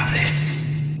meaning of this?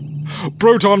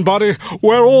 Proton Buddy,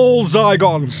 we're all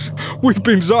Zygons. We've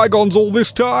been Zygons all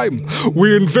this time.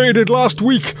 We invaded last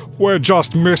week. We're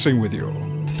just messing with you.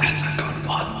 That's a good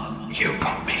one. You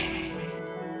got me.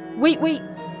 Wait.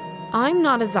 I'm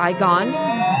not a Zygon.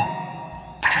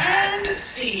 And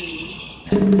scene.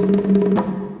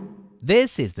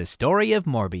 This is the story of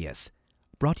Morbius,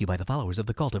 brought to you by the followers of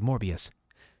the Cult of Morbius.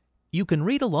 You can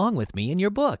read along with me in your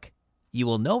book. You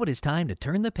will know it is time to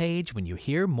turn the page when you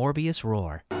hear Morbius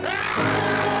roar.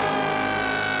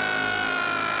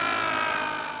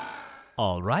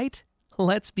 All right,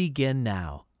 let's begin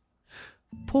now.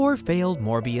 Poor failed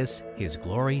Morbius, his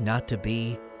glory not to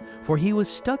be, for he was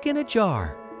stuck in a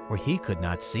jar where he could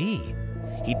not see.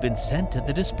 He'd been sent to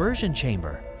the dispersion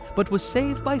chamber, but was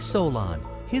saved by Solon,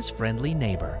 his friendly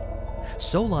neighbor.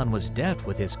 Solon was deft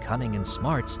with his cunning and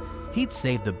smarts. He'd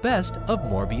saved the best of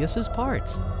Morbius's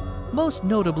parts, most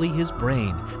notably his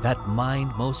brain, that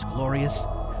mind most glorious,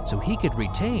 so he could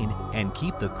retain and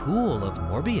keep the cool of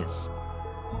Morbius.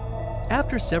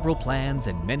 After several plans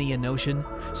and many a notion,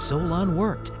 Solon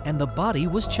worked and the body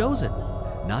was chosen,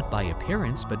 not by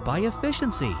appearance but by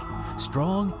efficiency,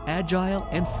 strong, agile,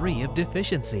 and free of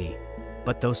deficiency.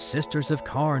 But those sisters of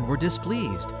Karn were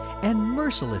displeased, and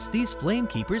merciless these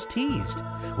flamekeepers teased,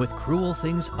 with cruel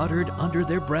things uttered under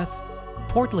their breath.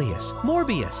 Portlius,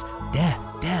 Morbius, death,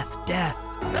 death, death.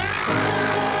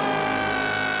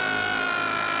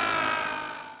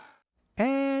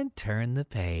 And turn the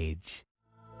page.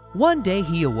 One day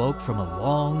he awoke from a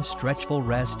long, stretchful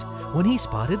rest when he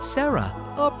spotted Sarah,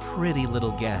 a pretty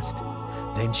little guest.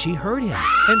 Then she heard him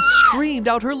and screamed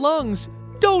out her lungs.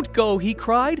 "Don't go," he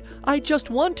cried, "I just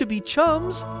want to be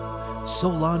chums."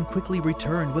 Solon quickly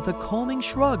returned with a calming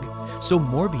shrug, so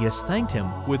Morbius thanked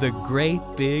him with a great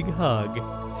big hug.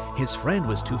 His friend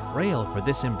was too frail for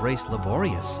this embrace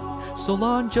laborious.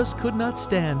 Solon just could not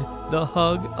stand the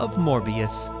hug of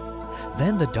Morbius.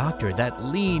 Then the doctor, that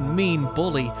lean, mean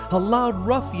bully, a loud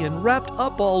ruffian wrapped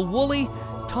up all woolly,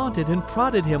 taunted and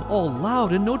prodded him all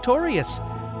loud and notorious,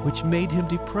 which made him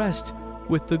depressed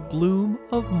with the gloom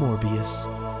of Morbius.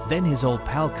 Then his old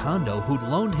pal Kondo, who'd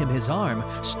loaned him his arm,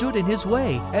 stood in his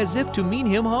way as if to mean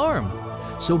him harm.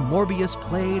 So Morbius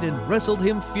played and wrestled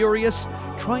him furious,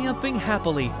 triumphing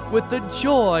happily with the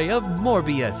joy of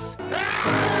Morbius.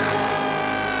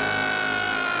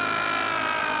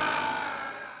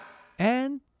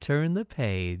 And turn the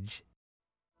page.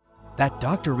 That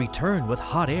doctor returned with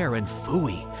hot air and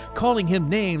phooey, calling him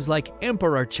names like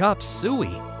Emperor Chop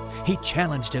Suey. He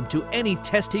challenged him to any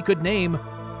test he could name.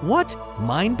 What?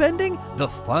 Mind-bending? The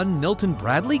fun Milton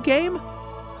Bradley game?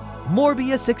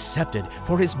 Morbius accepted,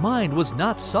 for his mind was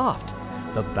not soft.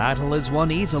 The battle is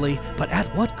won easily, but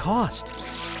at what cost?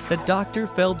 The doctor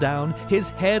fell down, his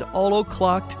head all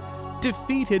o'clocked.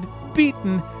 Defeated,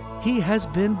 beaten, he has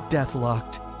been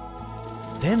deathlocked.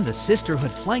 Then the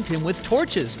sisterhood flanked him with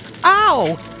torches.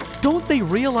 Ow! Don't they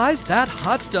realize that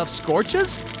hot stuff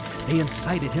scorches? They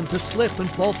incited him to slip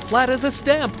and fall flat as a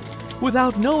stamp,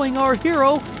 without knowing our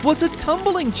hero was a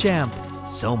tumbling champ.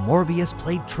 So Morbius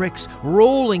played tricks,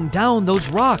 rolling down those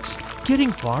rocks,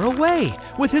 getting far away,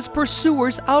 with his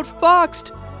pursuers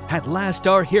outfoxed. At last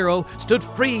our hero stood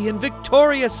free and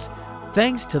victorious,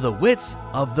 thanks to the wits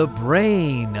of the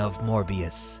brain of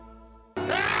Morbius.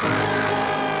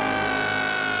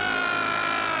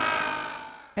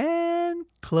 And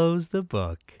close the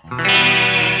book.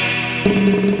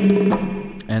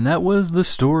 And that was the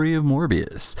story of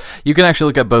Morbius. You can actually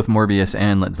look up both Morbius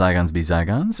and Let Zygons Be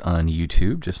Zygons on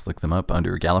YouTube. Just look them up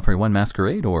under Gallifrey 1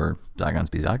 Masquerade or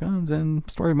Zygons Be Zygons and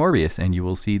Story of Morbius, and you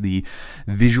will see the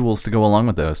visuals to go along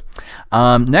with those.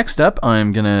 Next up,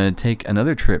 I'm going to take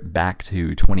another trip back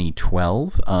to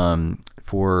 2012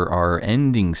 for our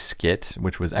ending skit,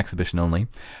 which was exhibition only,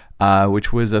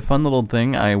 which was a fun little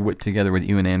thing I whipped together with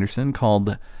Ewan Anderson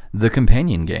called The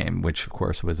Companion Game, which, of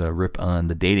course, was a rip on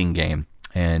the dating game.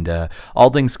 And all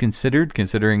things considered,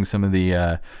 considering some of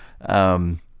the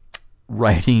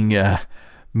writing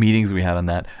meetings we had on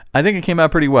that, I think it came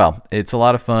out pretty well. It's a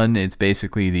lot of fun. It's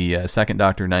basically the Second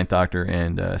Doctor, Ninth Doctor,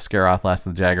 and Scaroth, Last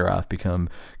of the Jaggeroth become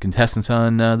contestants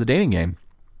on the dating game.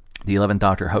 The 11th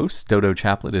Doctor host. Dodo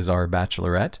Chaplet is our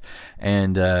Bachelorette,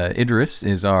 and Idris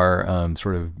is our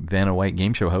sort of Vanna White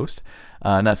game show host.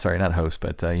 Not host,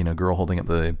 but girl holding up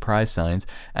the prize signs.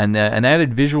 And an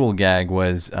added visual gag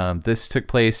was this took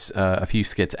place a few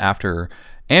skits after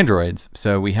Androids,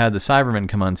 so we had the Cybermen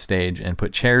come on stage and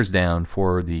put chairs down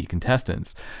for the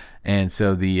contestants. And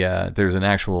so there's an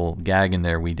actual gag in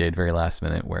there we did very last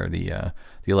minute where the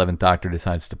 11th Doctor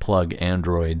decides to plug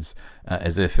Androids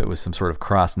as if it was some sort of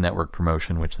cross-network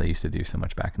promotion, which they used to do so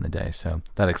much back in the day. So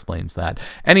that explains that.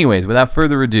 Anyways, without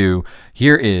further ado,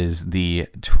 here is the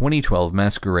 2012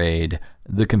 Masquerade,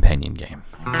 The Companion Game.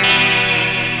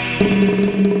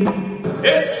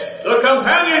 It's The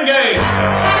Companion Game!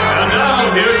 And now,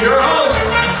 here's your host,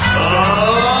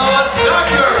 the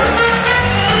Doctor!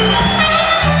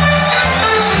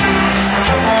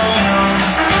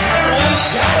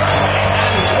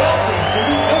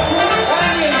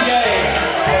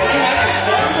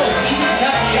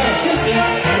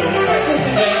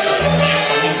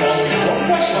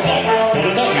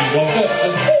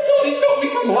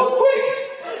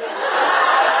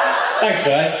 Thanks,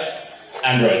 guys.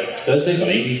 Androids, Thursdays on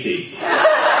ABC.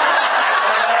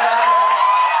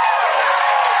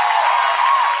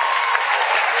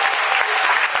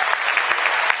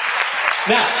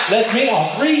 Now, let's meet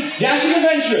our 3 dashing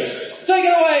adventurers. Take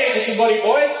it away, Mr. Buddy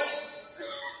Boys.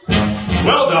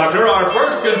 Well, Doctor, our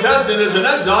first contestant is an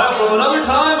exile from another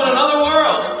time and another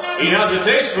world. He has a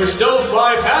taste for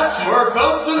stovepipe hats, fur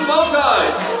coats, and bow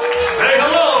ties. Say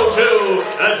hello to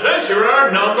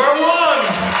adventurer number 1.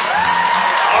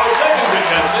 Our second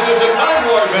contestant is a Time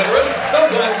War veteran,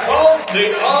 sometimes called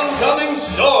the Oncoming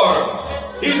Storm.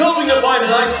 He's hoping to find a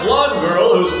nice blonde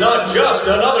girl who's not just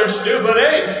another stupid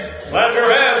ape. Clap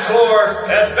your hands for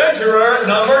adventurer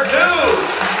number 2.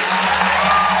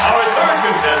 Our third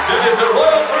contestant is a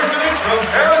royal personage from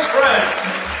Paris, France.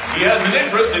 He has an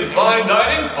interest in fine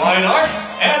dining, fine art,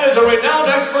 and is a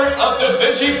renowned expert of Da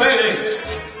Vinci paintings.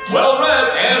 Well-read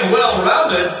and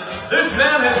well-rounded, this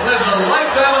man has lived a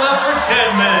lifetime enough for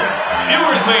 10 men.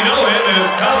 Viewers may know him as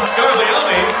Count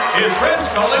Scarleone. His friends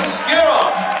call him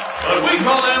Scaroff, but we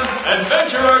call him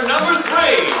Adventurer number 3.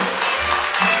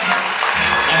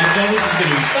 And so this is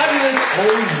going to be fabulous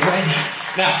already.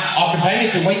 Now, our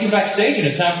companion's been waiting backstage in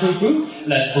a soundproof booth.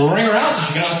 Let's bring her out so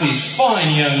she can answer these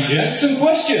fine young gents some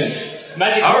questions.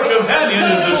 Our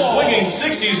companion is a swinging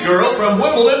 60s girl from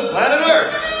Wimbledon, planet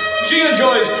Earth. She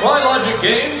enjoys trilogic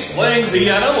games, playing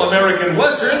piano, American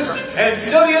westerns, and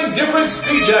studying different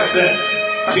speech accents.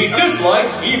 She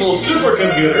dislikes evil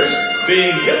supercomputers,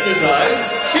 being hypnotized,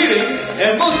 cheating,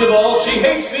 and most of all, she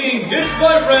hates being ditched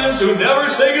by friends who never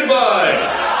say goodbye.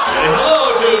 Say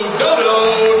hello to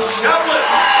Dodo Chaplet.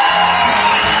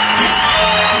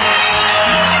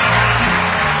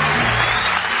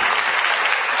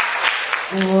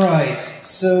 Right,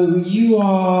 so you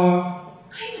are...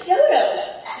 I'm Dodo.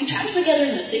 We traveled together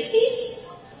in the 60s?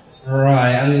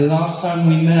 Right, and the last time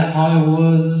we met I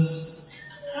was...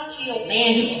 A crouchy old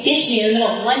man who ditched me in the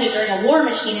middle of London during a war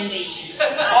machine invasion.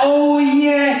 Oh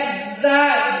yes,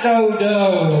 that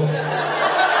Dodo!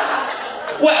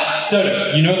 Well,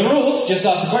 Dodo, you know the rules. Just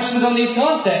ask the questions on these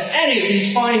cards to any of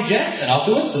these fine gents, and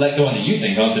afterwards select the one that you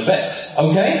think answered best.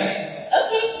 Okay?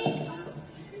 Okay.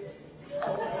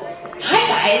 Hi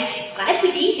guys, glad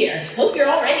to be here. Hope you're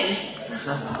all ready.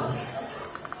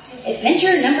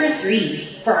 Adventure number 3.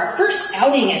 For our first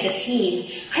outing as a team,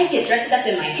 I get dressed up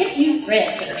in my hip new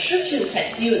dress that are sure to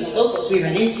impress you and the locals we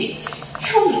run into.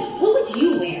 Tell me, what would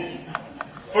you wear?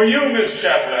 For you, Miss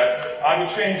Chaplet, I would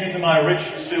change into my rich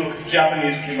silk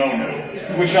Japanese kimono,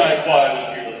 which I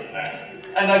acquired in feudal Japan.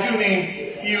 And I do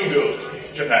mean feudal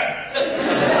Japan.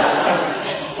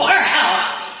 Far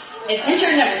out.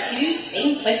 Adventure number 2,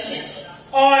 same question.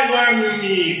 I'd wear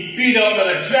me beat up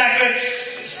leather jacket,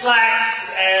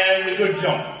 slacks, and a good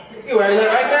jumper. You wearing that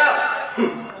right now?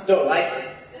 Don't like it.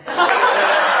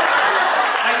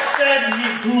 I said me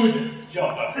good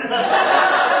jumper.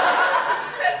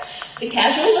 The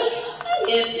casual look?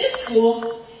 It's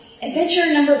cool.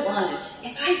 Adventure number 1.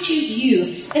 If I choose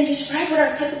you, then describe what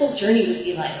our typical journey would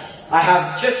be like. I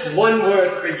have just one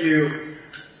word for you.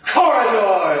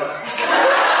 Corridors!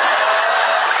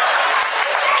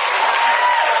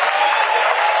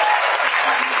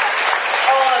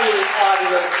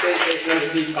 Space station under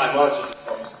siege by monsters, of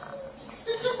course.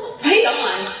 Right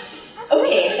on.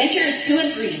 Okay, adventures 2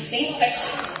 and 3, same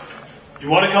question. You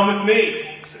want to come with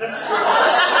me? Because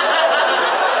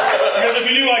if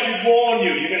you do, I should warn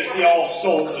you, you're going to see all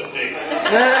sorts of things.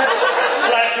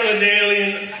 Flatulent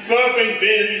aliens, burping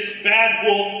bins, bad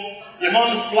wolf, your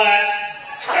mum's flat,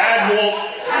 bad wolf,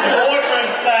 your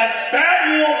boyfriend's flat, bad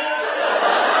wolf,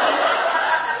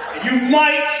 you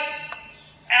might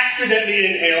accidentally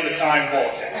inhale the time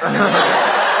vortex.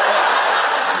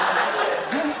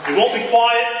 It won't be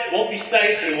quiet, it won't be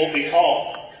safe, and it won't be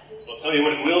calm. I'll tell you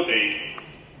what it will be.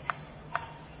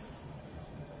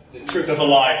 The trip of a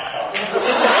lifetime.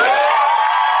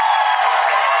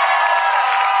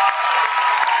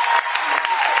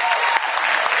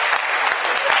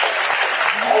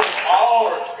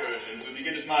 Our excursions will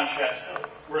begin at my chateau,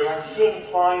 where I serve a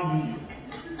fine meal.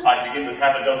 I begin with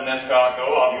half a dozen escargot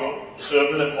of your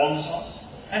served with one sauce,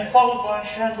 and followed by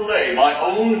Chantilly, my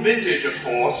own vintage, of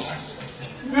course.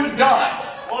 We would dine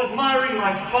while admiring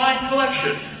my fine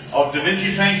collection of Da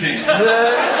Vinci paintings.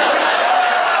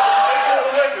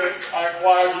 I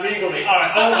acquired legally. All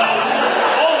right, hold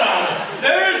on.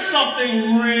 There is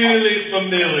something really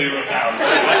familiar about it.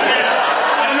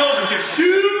 I don't know if it's your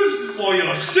shoes or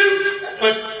your suit,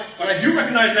 but I do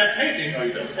recognize that painting. No,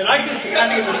 you don't. And I think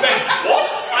it's a fake. What?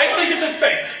 I think it's a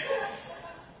fake.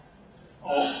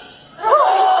 Oh.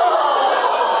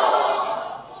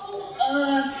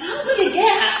 Sounds like a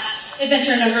gas.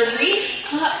 Adventure number 3.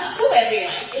 So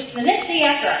everyone, it's the next day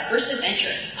after our first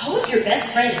adventure. Call up your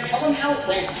best friend and tell them how it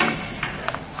went.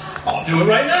 I'll do it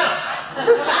right now.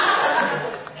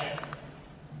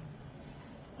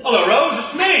 Hello, Rose,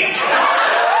 it's me.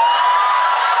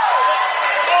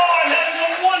 Oh, I'm having a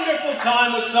wonderful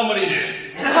time with somebody new.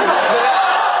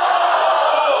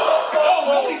 Oh,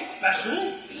 nobody special.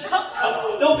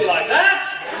 Don't be like that.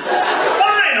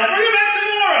 Fine, I'll bring you back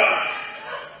tomorrow.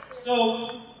 So,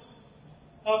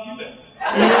 how have you been?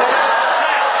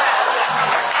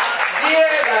 Dear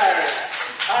Diary,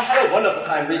 I had a wonderful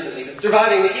time recently,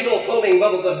 surviving the evil foaming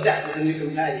bubbles of death with a new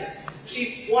companion.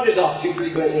 She wanders off too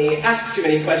frequently, asks too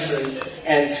many questions,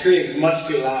 and screams much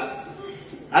too loud.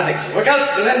 I think she'll work out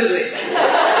splendidly.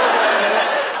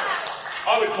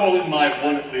 I would call in my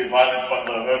wonderfully violent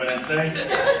butler, Herman, and say,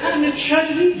 had an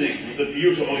enchanted evening with a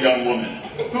beautiful young woman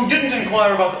who didn't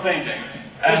inquire about the painting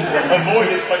and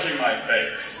avoided touching my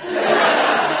face.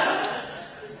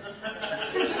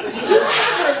 You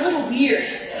guys are a little weird.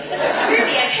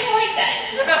 Kirby, I kind of like that.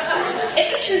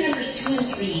 Adventure numbers 2 and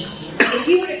 3. If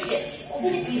you were to kiss, what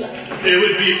would it be like? It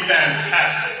would be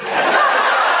fantastic.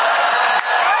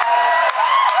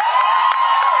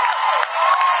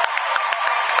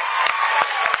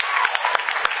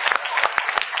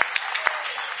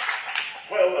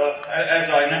 As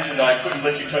I mentioned, I couldn't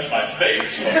let you touch my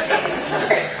face, but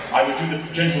I would do the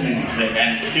gentleman thing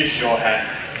and kiss your hand.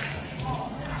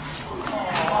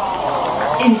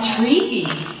 Intriguing.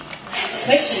 That's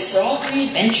questions for all 3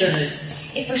 adventurers.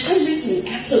 If for some reason you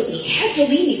absolutely had to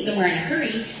leave me somewhere in a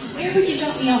hurry, where would you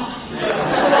drop me off?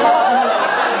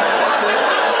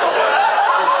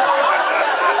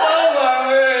 Oh, my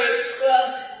word. Well,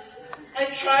 I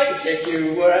try to take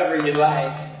you wherever you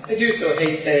like. I do so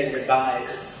hate saying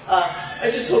goodbyes. I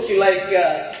just hope you like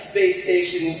space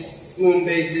stations, moon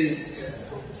bases,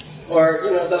 or,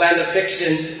 the land of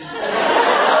fiction.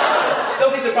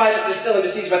 Don't be surprised if they're still under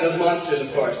siege by those monsters,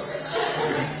 of course.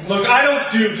 Look, I don't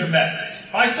do domestics.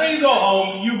 If I say you go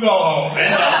home, you go home.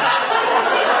 And,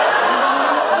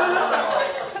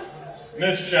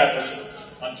 Miss Chapman,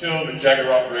 until the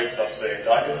Jagger operates are saved,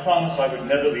 I could promise I would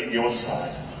never leave your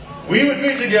side. We would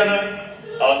be together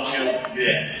until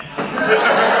death.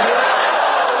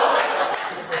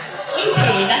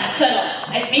 Okay, that's settled.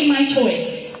 I've made my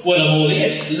choice. Well, I'm all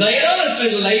ears. Lay it on us,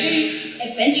 little lady.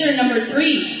 Adventure number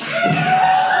 3. Excellent,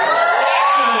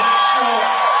 sure.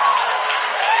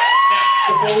 Now,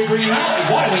 before we bring you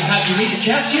out, why don't we have you meet the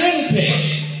chaps you didn't pick?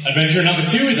 Adventure number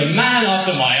 2 is a man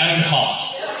after my own heart.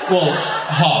 Well,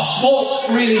 heart. Well,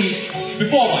 really,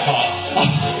 before my heart.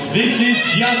 This is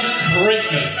just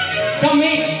Christmas. Come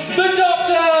meet the Doctor!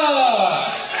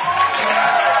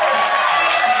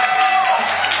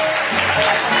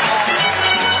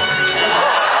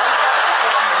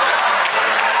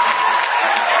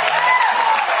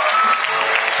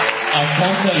 I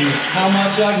can't tell you how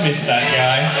much I've missed that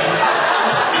guy.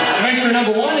 Adventure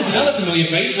number 1 is another familiar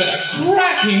face with a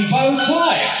cracking bow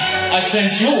tie. I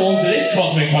sense you're warm to this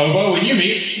cosmic hobo when you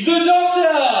meet the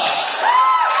Doctor!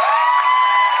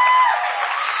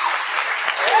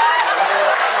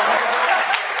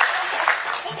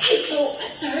 Okay, so,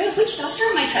 I'm sorry, which Doctor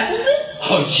am I traveling with?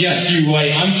 Oh, just you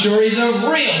wait. I'm sure he's a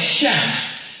real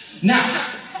champ.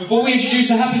 Now, before we introduce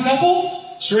a happy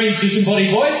couple, strange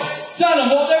disembodied voice, tell them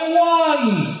what they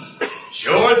won!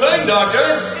 Sure thing, Doctor.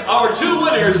 Our 2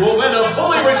 winners will win a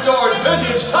fully restored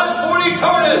vintage Touch 40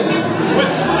 TARDIS with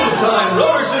smooth time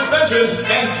rotor suspension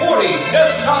and 40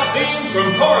 desktop themes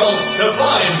from coral to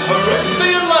fine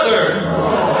Corinthian leather.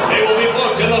 They will be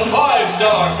booked in the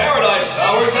 5-star Paradise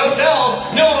Towers Hotel,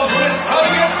 known for its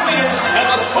cutting-edge clean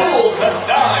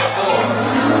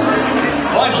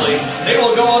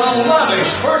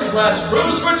first-class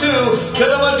cruise for two to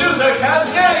the Medusa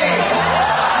Cascade.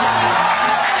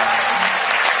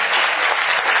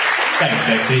 Thanks,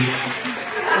 Sexy.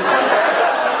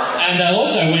 And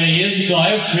also winning is the guy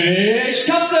of fish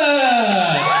custard.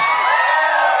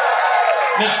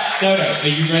 Now, Dodo, are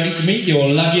you ready to meet your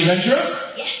lucky adventurer?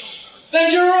 Yes.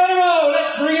 Then Geronimo,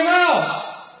 let's bring him out.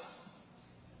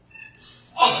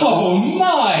 Oh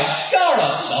my!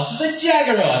 Scara, last of the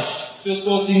Jaggerite. Still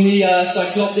sporting the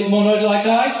cycloptic monoid-like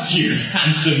eye? You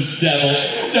handsome devil.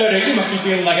 Dodo, you must be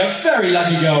feeling like a very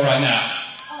lucky girl right now.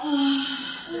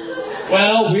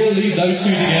 Well, we'll leave those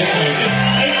two to get acquainted.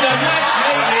 It's a match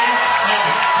made in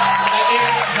heaven. If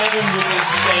heaven was a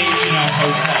stage in our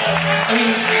hotel. I mean,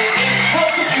 it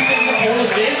helps if you think of all of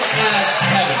this as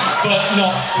heaven, but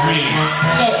not really.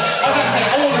 So, I'd like to thank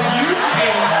all of you for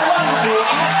being wonderful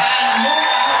and more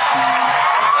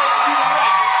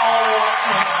out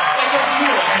to take up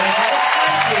Europe and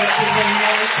it is a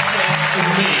nice trip for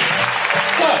me.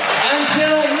 So,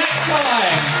 until next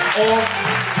time, or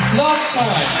last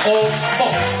time, or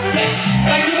oh, yes,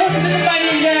 thank you all to the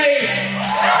companion game!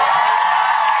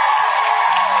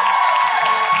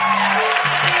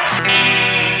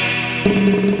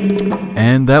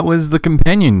 And that was the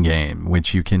Companion Game,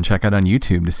 which you can check out on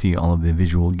YouTube to see all of the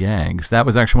visual gags. That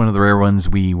was actually one of the rare ones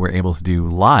we were able to do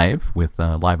live, with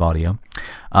live audio,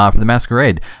 for the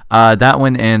Masquerade. That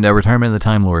one and Retirement of the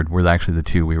Time Lord were actually the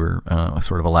two we were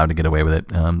sort of allowed to get away with it.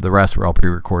 The rest were all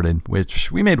pre-recorded,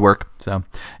 which we made work, so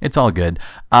it's all good.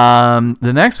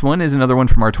 The next one is another one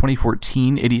from our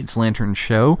 2014 Idiot's Lantern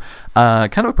show.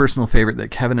 Kind of a personal favorite that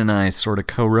Kevin and I sort of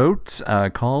co-wrote,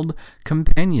 called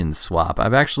Companion Swap.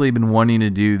 I've actually been wanting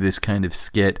to do this kind of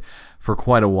skit for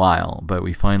quite a while, but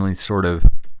we finally sort of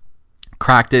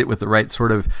cracked it with the right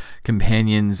sort of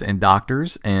companions and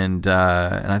doctors, and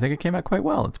I think it came out quite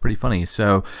well. It's pretty funny.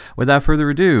 So without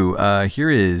further ado, here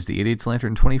is the Idiot's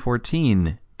Lantern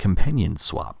 2014 Companion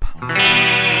Swap.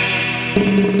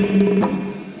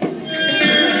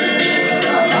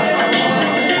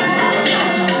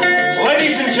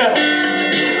 Ladies and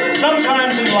gentlemen,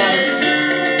 sometimes in life,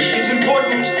 it's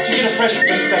important to get a fresh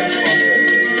perspective on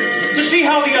things, to see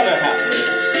how the other half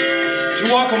lives, to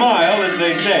walk a mile, as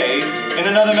they say, in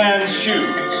another man's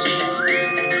shoes.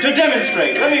 To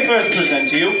demonstrate, let me first present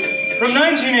to you, from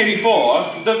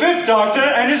 1984, the Fifth Doctor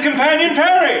and his companion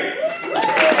Perry.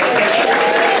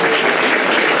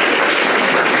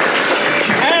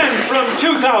 And from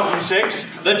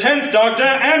 2006, the 10th Doctor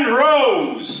and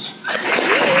Rose.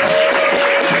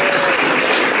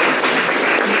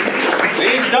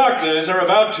 These doctors are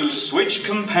about to switch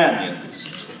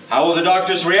companions. How will the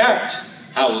doctors react?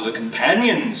 How will the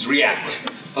companions react?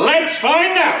 Let's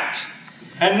find out!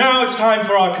 And now it's time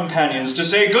for our companions to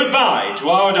say goodbye to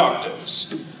our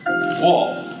doctors.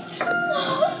 War.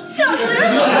 Doctor!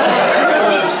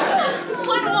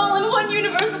 One wall and one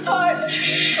universe apart.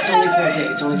 Shh, it's only for a day,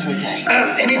 it's only for a day.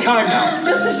 Any time now.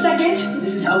 Just a second.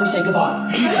 This is how we say goodbye.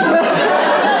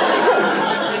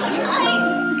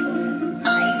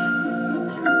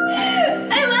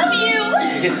 I love you!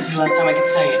 I guess this is the last time I can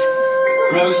say it.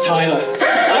 Rose Tyler.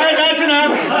 All right, that's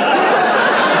enough.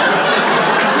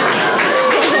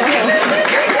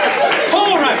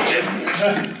 All right,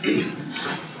 then.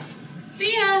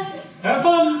 See ya! Have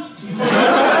fun.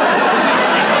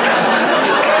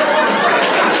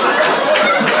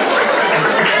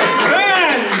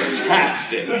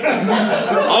 Fantastic.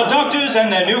 Our doctors and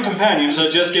their new companions are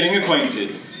just getting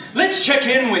acquainted. Let's check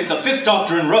in with the Fifth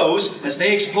Doctor and Rose as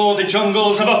they explore the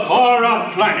jungles of a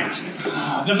far-off planet.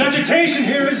 The vegetation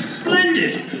here is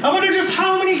splendid. I wonder just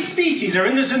how many species are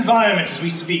in this environment as we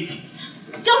speak.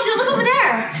 Doctor, look over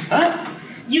there! Huh?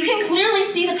 You can clearly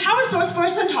see the power source for a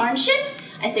Centauran ship.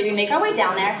 I say we make our way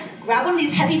down there, grab one of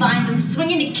these heavy vines and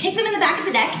swing in to kick them in the back of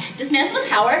the deck, dismantle the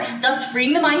power, thus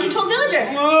freeing the mind-controlled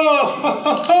villagers.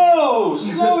 Whoa!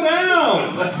 Slow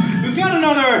down! We've got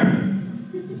another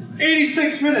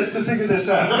 86 minutes to figure this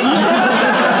out.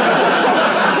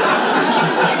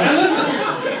 And listen,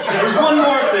 there's one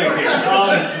more thing here.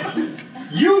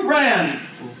 You ran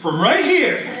from right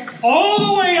here all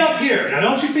the way up here. Now,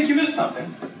 don't you think you missed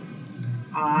something?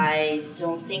 I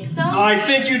don't think so. I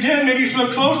think you did. Maybe you should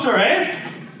look closer, eh?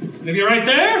 Maybe right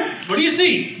there? What do you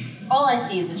see? All I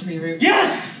see is a tree root.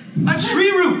 Yes! A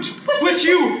tree root, which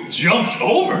you jumped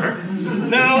over.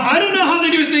 Now, I don't know how they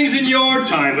do things in your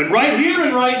time, but right here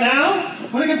and right now,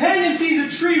 when a companion sees a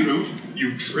tree root,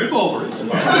 you trip over it.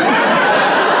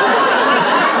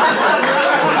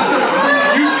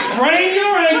 You sprain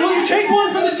your ankle, you take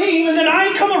one for the team, and then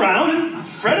I come around and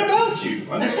fret about you.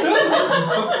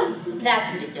 Understood? That's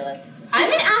ridiculous. I'm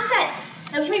an asset.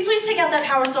 Now, can we please take out that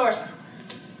power source?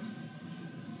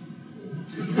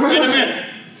 Wait a minute.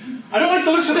 I don't like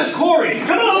the looks of this quarry.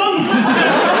 Come on!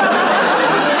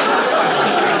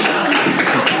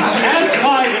 As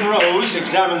Clive and Rose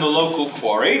examine the local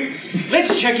quarry,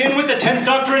 let's check in with the 10th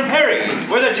Doctor in Perry,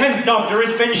 where the 10th Doctor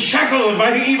has been shackled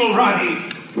by the evil Ronnie.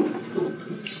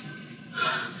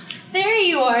 There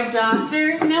you are,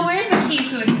 Doctor. Now where's the key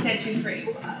so we can set you free?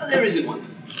 There isn't one.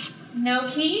 No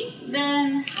key?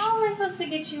 Then how am I supposed to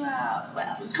get you out?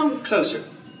 Well, come closer.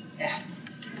 Yeah.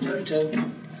 Toe to toe.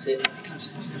 That's it.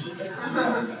 Closer. What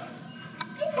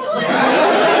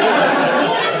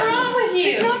is wrong with you?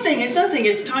 It's nothing.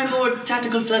 It's Time Lord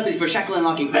tactical telepathy for shackle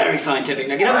unlocking. Very scientific.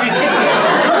 Now get over here and kiss me.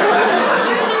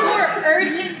 Are there more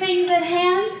urgent things at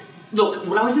hand? Look,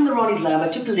 when I was in the Ronnie's lab, I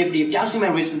took the liberty of dousing my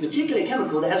wrist with a particular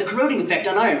chemical that has a corroding effect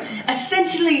on iron,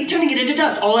 essentially turning it into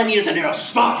dust. All I need is a narrow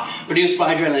spark produced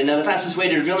by adrenaline. Now, the fastest way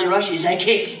to adrenaline rush is a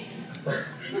kiss.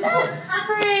 That's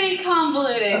pretty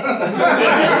convoluted.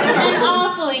 And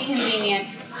awfully convenient.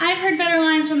 I've heard better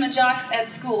lines from the jocks at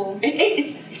school.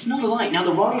 It's not a line. Now,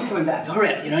 the Ronnie's coming back.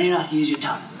 Hurry up. You don't even have to use your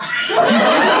tongue.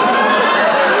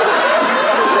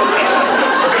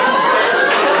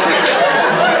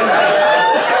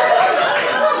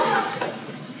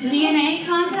 DNA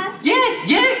contact? Yes!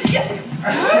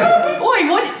 Oi,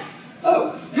 what?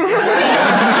 Oh. Is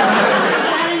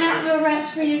that enough of a rush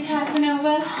for you,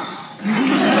 Casanova?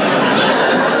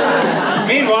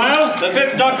 Meanwhile, the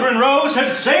 5th Doctor and Rose have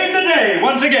saved the day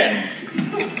once again.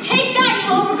 Take that,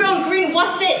 you overgrown green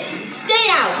what's it? Stay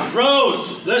out!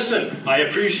 Rose, listen, I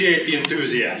appreciate the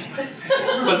enthusiasm.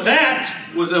 But that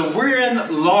was a Wirran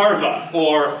larva,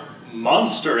 or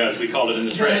monster as we call it in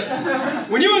the trade.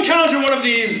 When you encounter one of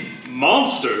these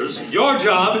monsters, your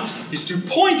job is to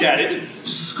point at it,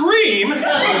 scream,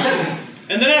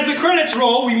 and then as the credits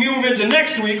roll, we move into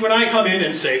next week when I come in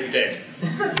and save the day.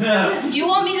 You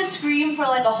want me to scream for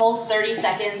like a whole 30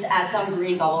 seconds at some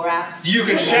green bubble wrap? You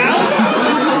can shout,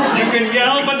 you can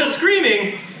yell, but the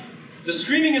screaming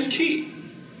is key.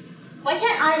 Why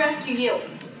can't I rescue you?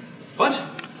 What?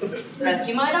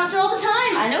 Rescue my doctor all the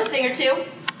time. I know a thing or two.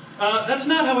 That's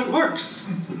not how it works.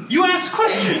 You ask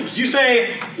questions. You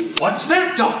say, what's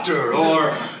that, Doctor?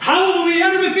 Or, how will we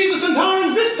ever defeat the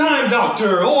Centaurans this time,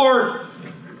 Doctor? Or,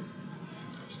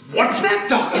 what's that,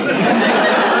 Doctor?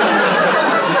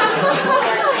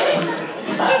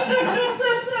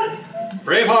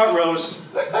 Braveheart, Rose.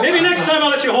 Maybe next time I'll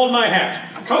let you hold my hat.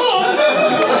 Come on!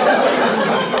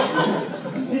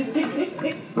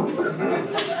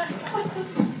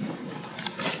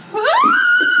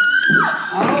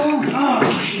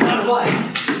 He got away. I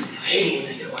hate it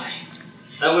when they get away.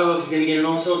 That werewolf is going to get in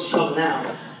all sorts of trouble now.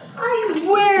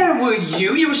 Where were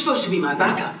you? You were supposed to be my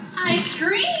backup. I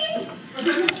screamed.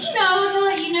 You know, to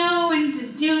let you know and to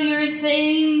do your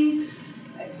thing.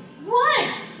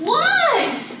 What?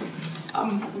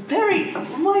 Barry,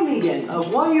 remind me again,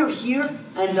 why you're here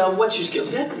and what's your skill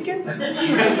set again?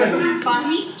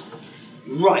 Botany?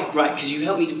 Right, because you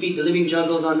helped me defeat the living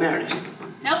jungles on Marinus.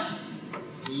 Nope.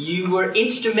 You were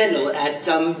instrumental at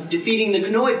defeating the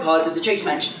Canoid pods at the Chase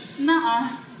Mansion.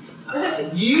 Nuh-uh.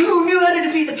 You knew how to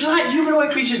defeat the plant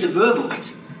humanoid creatures, the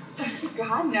Vervoids.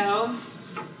 God, no.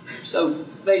 So,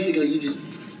 basically, you just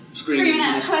Screaming and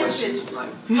at ask questions. But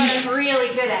I'm really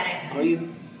good at it. Are you?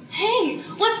 Hey,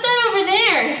 what's that over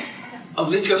there? Oh,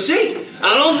 let's go see.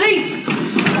 Allons-y!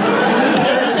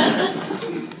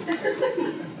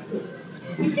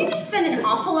 You seem to spend an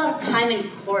awful lot of time in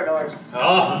corridors.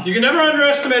 Oh, you can never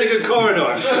underestimate a good corridor.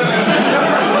 You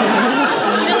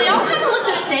know, they all kind of look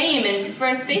the same, and for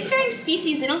a spacefaring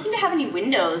species, they don't seem to have any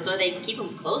windows, or they keep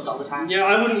them closed all the time. Yeah,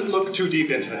 I wouldn't look too deep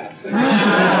into that.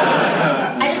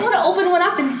 I just want to open one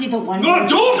up and see the wonder. No,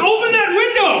 don't open that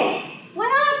window! Why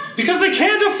not? Because they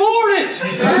can't afford it!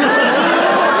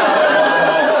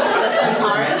 The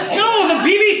Centaurans? No, the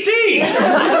BBC!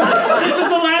 This is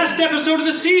the last episode of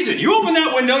the season. You open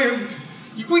that window,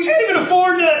 we can't even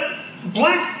afford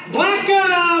black,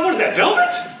 what is that,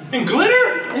 velvet? And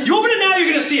glitter? You open it now, you're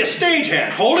gonna see a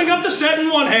stagehand holding up the set in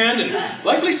one hand and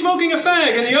likely smoking a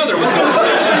fag in the other with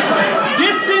a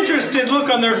disinterested look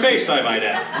on their face, I might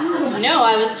add. No,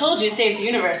 I was told you saved the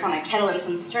universe on a kettle and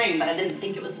some string, but I didn't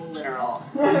think it was literal.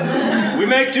 We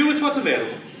make do with what's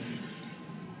available.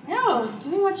 No,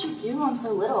 doing what you do on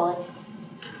so little, it's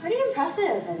pretty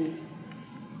impressive and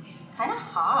kind of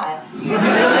hot.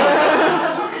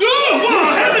 Oh,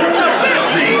 wow, heavens to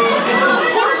Betsy!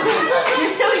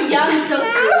 You're so young, so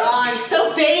blonde,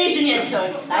 so beige, and yet so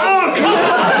exciting. Oh, come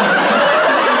on!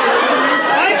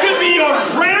 I could be your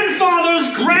grandfather's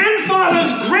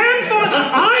grandfather's grandfather.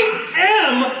 I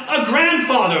am a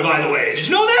grandfather, by the way. Did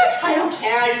you know that? I don't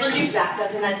care. I just want to be back wrapped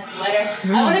up in that sweater.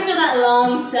 I want to feel that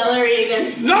long celery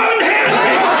against...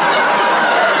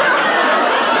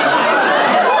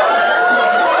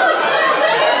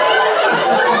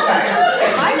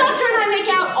 My doctor and I make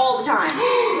out all the time.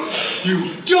 You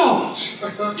don't!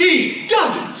 He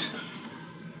doesn't!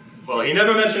 Well, he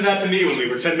never mentioned that to me when we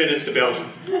were 10 minutes to Belgium.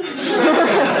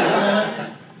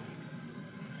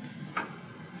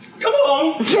 Come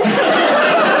on!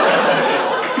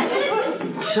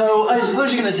 So, I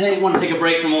suppose you're gonna want to take a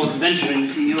break from all this adventuring to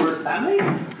see your family?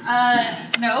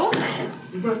 No.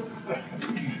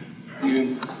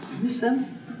 You miss them?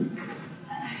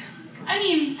 I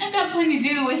mean, I've got plenty to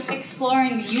do with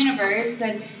exploring the universe,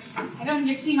 and I don't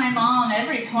get to see my mom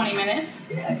every 20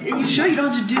 minutes. Are you sure you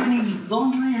don't have to do any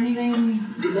laundry or anything?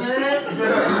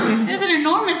 There's an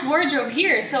enormous wardrobe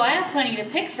here, so I have plenty to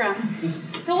pick from.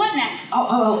 So what next?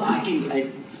 I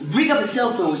can rig up a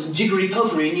cell phone with some jiggery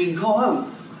pokery and you can call home.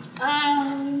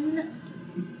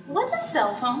 What's a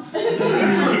cell phone? There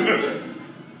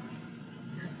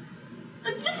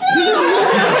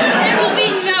will be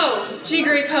no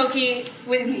jiggery pokey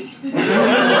with me.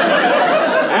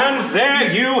 And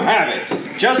there you have it.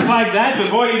 Just like that,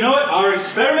 before you know it, our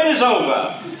experiment is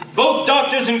over. Both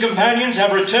doctors and companions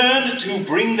have returned to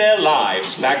bring their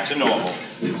lives back to normal.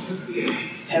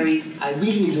 Perry, I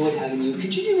really enjoyed having you.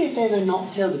 Could you do me a favor and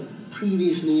not tell the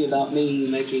previous me about me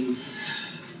making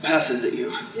passes at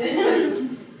you?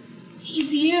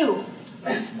 He's you.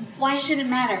 Why should it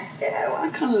matter? Yeah, well, I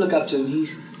kind of look up to him.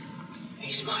 He's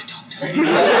my doctor.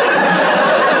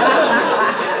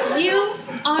 You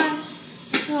are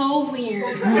so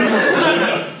weird.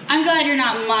 I'm glad you're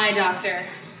not my doctor.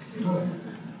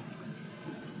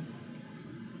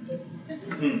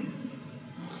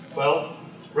 Well,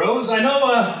 Rose, I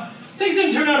know things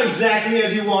didn't turn out exactly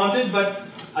as you wanted, but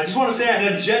I just want to say I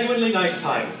had a genuinely nice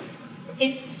time.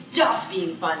 It stopped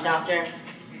being fun, Doctor.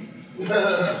 Good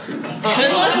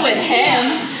luck with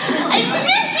him. I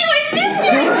miss you!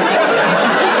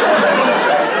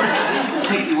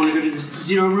 Hey, you want to go to the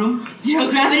zero room? Zero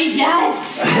gravity,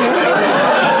 yes!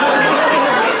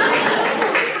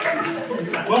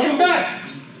 Welcome back.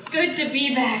 It's good to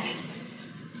be back.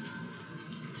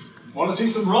 Want to see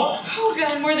some rocks? Oh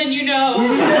God, more than you know.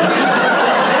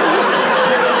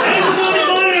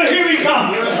 Minor, here we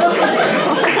come.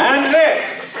 And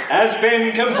this has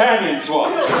been Companion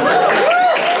Swap.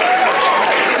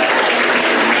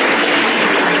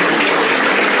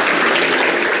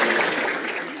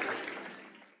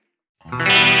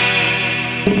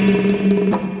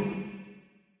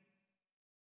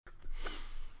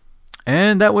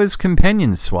 And that was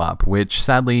Companion Swap, which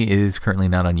sadly is currently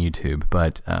not on YouTube,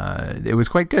 but it was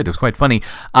quite good. It was quite funny.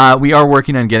 We are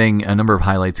working on getting a number of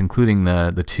highlights, including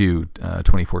the two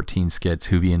 2014 skits,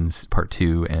 Whovians Part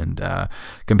 2 and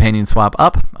Companion Swap,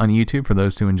 up on YouTube for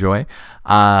those to enjoy.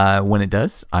 When it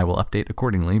does, I will update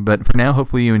accordingly. But for now,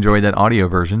 hopefully you enjoyed that audio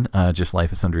version. Just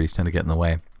life of sundries tend to get in the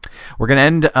way. We're going to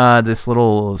end this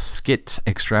little skit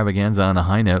extravaganza on a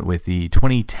high note with the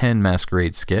 2010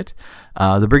 Masquerade skit,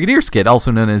 the Brigadier skit,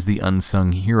 also known as the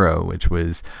Unsung Hero, which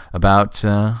was about,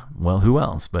 well, who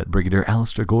else but Brigadier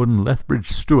Alistair Gordon Lethbridge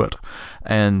Stewart,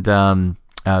 and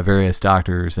various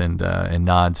doctors and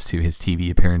nods to his TV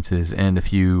appearances and a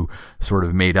few sort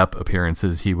of made-up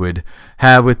appearances he would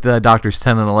have with Doctors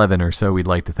 10 and 11 or so, we'd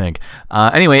like to think.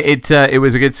 Anyway, it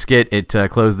was a good skit. It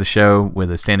closed the show with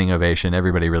a standing ovation.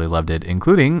 Everybody really loved it,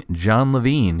 including John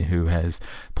Levine, who has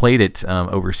played it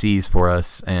overseas for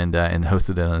us and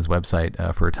hosted it on his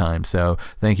website for a time. So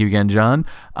thank you again, John.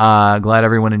 Glad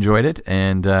everyone enjoyed it,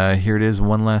 and here it is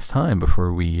one last time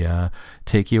before we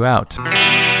take you out.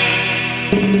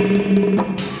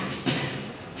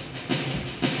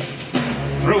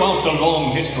 Throughout the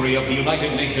long history of the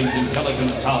United Nations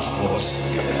Intelligence Task Force,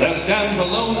 there stands a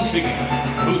lone figure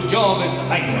whose job is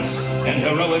thankless and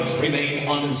heroics remain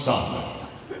unsung.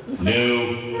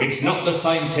 No, it's not the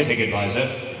scientific advisor.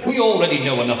 We already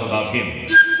know enough about him.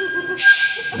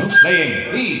 Shh! No playing,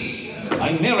 please.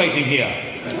 I'm narrating here.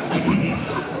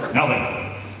 Now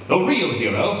then, the real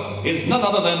hero is none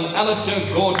other than Alistair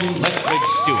Gordon Lethbridge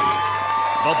Stewart,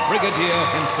 the Brigadier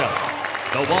himself,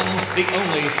 the one, the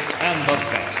only, and the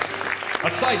best.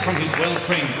 Aside from his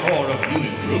well-trained corps of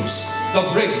unit troops, the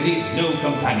Brig needs no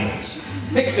companions,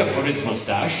 except for his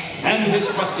mustache and his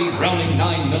trusty Browning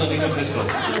 9mm pistol.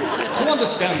 To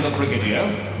understand the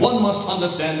Brigadier, one must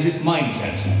understand his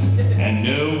mindset. And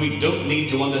no, we don't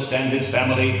need to understand his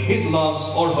family, his loves,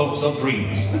 or hopes or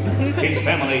dreams. His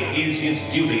family is his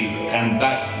duty, and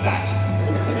that's that.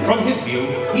 From his view,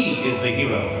 he is the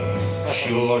hero.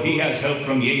 Sure, he has help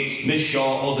from Yeats, Miss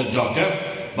Shaw, or the Doctor,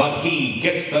 but he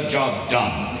gets the job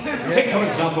done. Take, for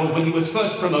example, when he was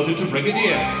first promoted to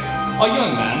brigadier. A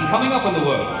young man coming up in the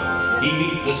world. He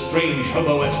meets the strange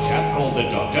hobo-esque chap called the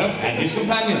Doctor and his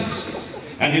companions.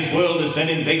 And his world is then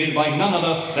invaded by none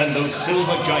other than those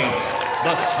silver giants,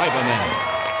 the Cybermen.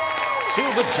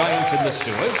 Silver giants in the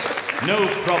sewers? No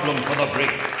problem for the brig.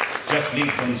 Just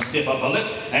need some stiff upper lip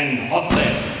and hot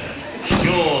lead.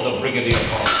 Sure, the brigadier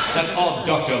thought that odd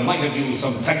doctor might have used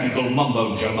some technical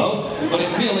mumbo-jumbo, but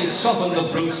it merely softened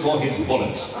the brutes for his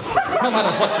bullets. No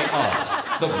matter what the odds,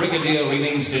 the brigadier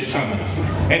remains determined.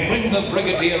 And when the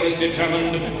brigadier is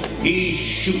determined, he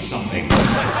shoots something.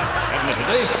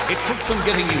 Admittedly, it took some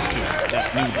getting used to,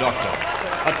 that new doctor.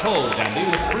 A tall dandy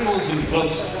with frills and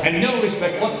cloaks and no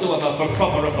respect whatsoever for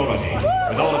proper authority,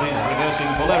 with all of his reversing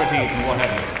polarities and what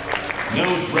have you. No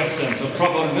dress sense of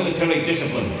proper military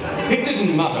discipline. It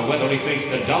didn't matter whether he faced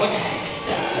the Daleks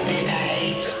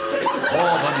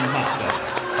or the Master,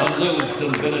 a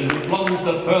loathsome villain who plumbs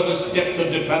the furthest depths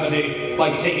of depravity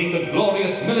by taking the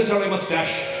glorious military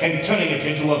mustache and turning it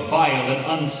into a vile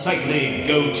and unsightly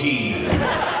goatee.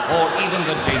 Or even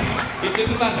the Danes. It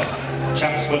didn't matter.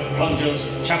 Chaps with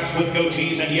plungers, chaps with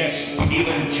goatees, and yes,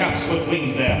 even chaps with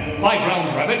wings there. 5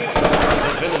 rounds, Rabbit.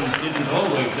 The villains didn't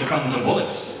always succumb to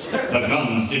bullets. The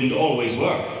guns didn't always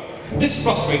work. This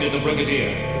frustrated the brigadier,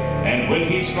 and when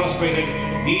he's frustrated,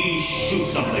 he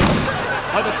shoots something.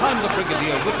 By the time the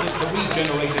brigadier witnessed the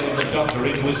regeneration of the Doctor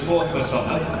into his 4th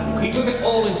persona, he took it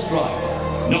all in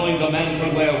stride, knowing the man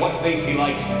could wear what face he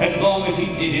liked as long as he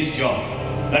did his job.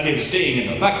 That is, staying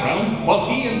in the background while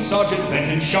he and Sergeant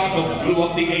Benton shot or blew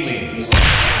up the aliens.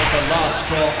 But the last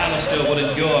straw Alistair would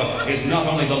endure is not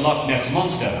only the Loch Ness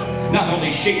Monster, not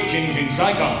only shape-changing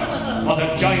Zygons, but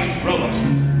a giant robot.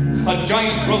 A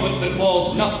giant robot that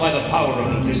falls not by the power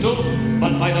of the pistol,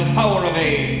 but by the power of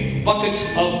a bucket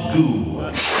of goo.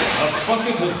 A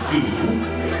bucket of goo?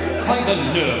 By the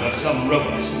nerve of some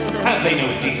robots. Have they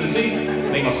no decency?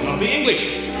 They must not be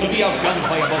English, to be outgunned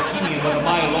by a Bohemian with a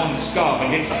mile-long scarf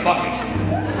in his bucket.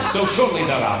 So shortly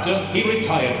thereafter, he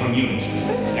retired from unit,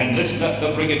 and this left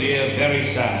the brigadier very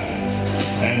sad.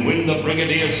 And when the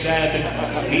brigadier's sad,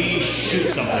 he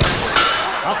shoots something.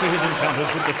 After his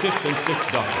encounters with the 5th and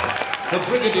 6th Doctor, the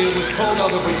brigadier was called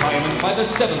out of retirement by the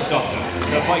 7th Doctor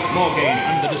to fight Morgaine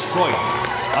and the Destroyer.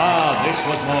 Ah, this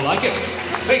was more like it.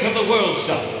 Fate of the world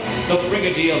stuff. The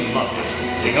brigadier loved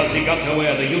it, because he got to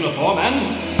wear the uniform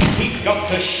and he got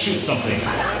to shoot something.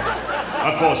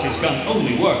 Of course, his gun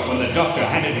only worked when the Doctor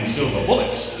handed him silver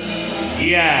bullets.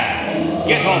 Yeah,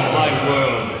 get off my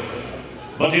world.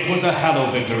 But it was a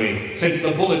hollow victory, since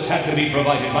the bullets had to be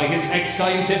provided by his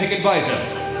ex-scientific advisor.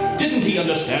 Didn't he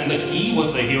understand that he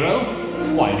was the hero?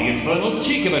 Why, the infernal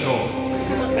cheek of it all.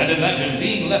 And imagine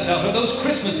being left out of those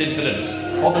Christmas incidents,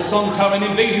 or the Sontaran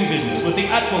invasion business with the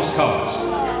Atmos cars.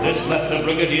 This left the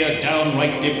brigadier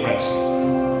downright depressed.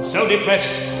 So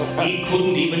depressed, he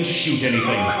couldn't even shoot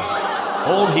anything.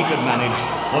 All he could manage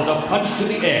was a punch to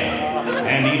the air,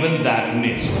 and even that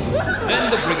missed. Then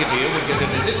the brigadier would get a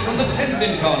visit from the 10th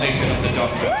incarnation of the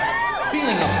Doctor.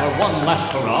 Feeling up for one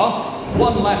last hurrah,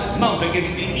 one last mount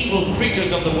against the evil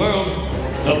creatures of the world,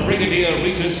 the brigadier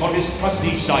reaches for his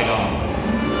trusty sidearm.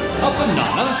 A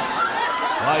banana?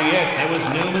 Why, yes, there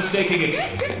was no mistaking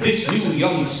it. This new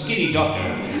young skinny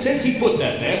Doctor says he put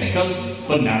that there because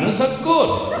bananas are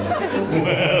good.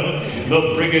 Well,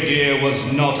 the brigadier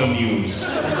was not amused.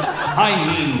 I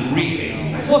mean, really,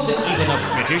 was it even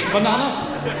a British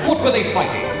banana? What were they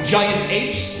fighting? Giant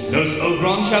apes? Those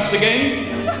Ogron chaps again?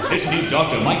 This new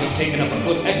Doctor might have taken up a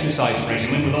good exercise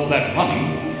regimen with all that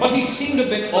running, but he seemed a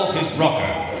bit off his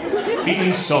rocker.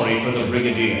 Feeling sorry for the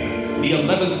brigadier, the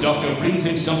 11th Doctor brings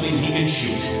him something he can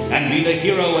shoot and be the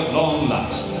hero at long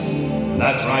last.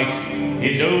 That's right,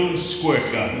 his old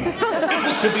squirt gun. It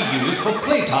was to be used for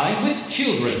playtime with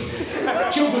children.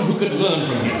 Children who could learn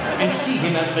from him and see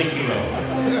him as the hero.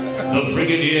 The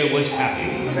brigadier was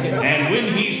happy, and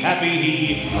when he's happy,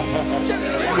 he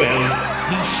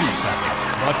shoots at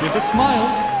it, but with a smile.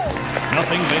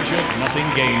 Nothing ventured, nothing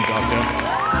gained, Doctor.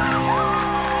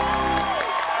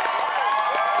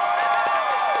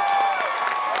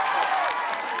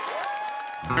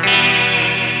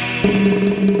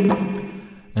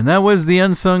 And that was The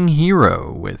Unsung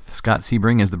Hero with Scott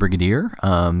Sebring as the Brigadier.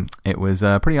 It was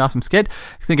a pretty awesome skit.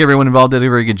 I think everyone involved did a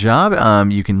very good job.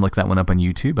 You can look that one up on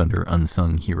YouTube under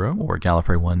Unsung Hero or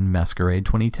Gallifrey 1 Masquerade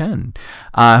 2010.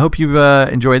 I hope you've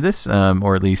enjoyed this,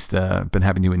 or at least been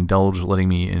having to indulge letting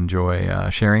me enjoy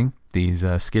sharing these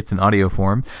skits in audio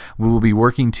form. We will be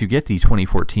working to get the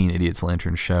 2014 Idiot's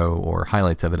Lantern show or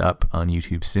highlights of it up on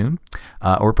YouTube soon,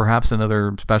 or perhaps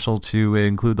another special to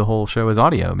include the whole show as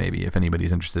audio, maybe. If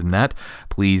anybody's interested in that,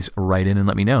 please write in and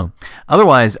let me know.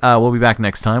 Otherwise, we'll be back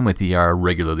next time with our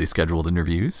regularly scheduled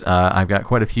interviews. I've got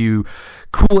quite a few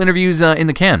cool interviews in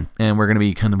the can, and we're going to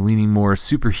be kind of leaning more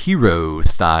superhero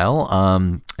style,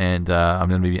 and I'm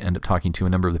going to end up talking to a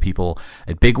number of the people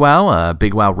at Big Wow,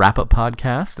 Big Wow Wrap-Up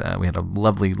Podcast. We had a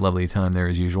lovely time there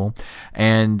as usual,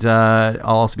 and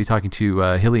I'll also be talking to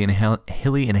Hilly and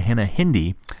Hannah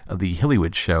Hindi of the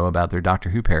Hillywood Show about their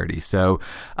Doctor Who parody. So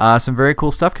some very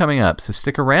cool stuff coming up, so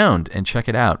stick around and check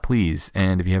it out, please.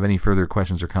 And if you have any further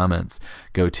questions or comments,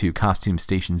 go to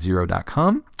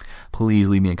CostumeStation0.com. Please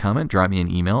leave me a comment, drop me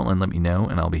an email, and let me know,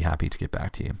 and I'll be happy to get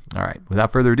back to you. All right,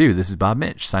 without further ado, this is Bob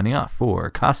Mitch signing off for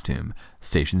Costume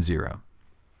Station 0.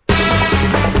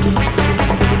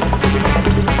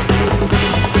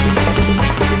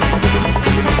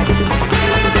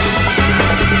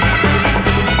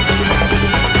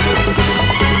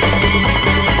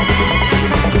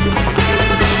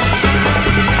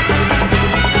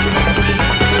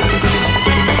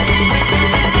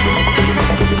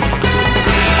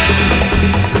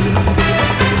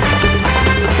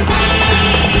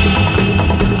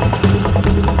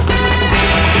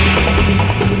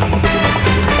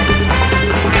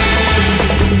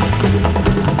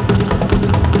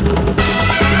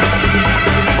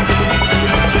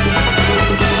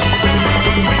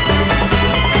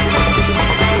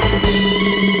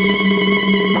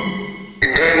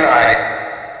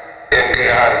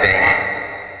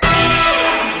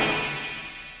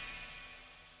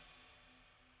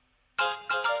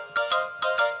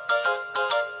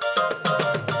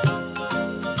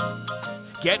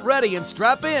 Get ready and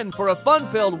strap in for a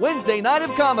fun-filled Wednesday night of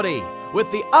comedy with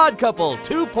The Odd Couple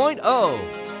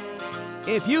 2.0.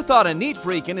 If you thought a neat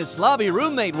freak and his slobby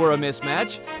roommate were a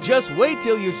mismatch, just wait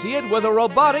till you see it with a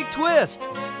robotic twist.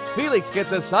 Felix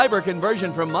gets a cyber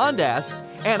conversion from Mondas,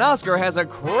 and Oscar has a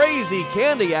crazy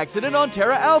candy accident on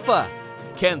Terra Alpha.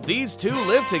 Can these two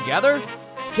live together?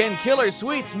 Can killer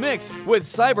sweets mix with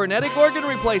cybernetic organ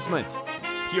replacement?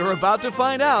 You're about to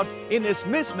find out in this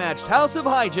mismatched house of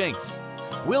hijinks.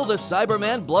 Will the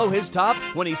Cyberman blow his top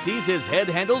when he sees his head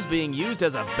handles being used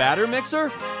as a batter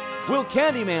mixer? Will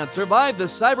Candyman survive the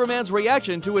Cyberman's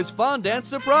reaction to his fondant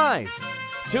surprise?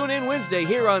 Tune in Wednesday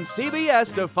here on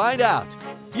CBS to find out.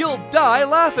 You'll die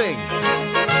laughing!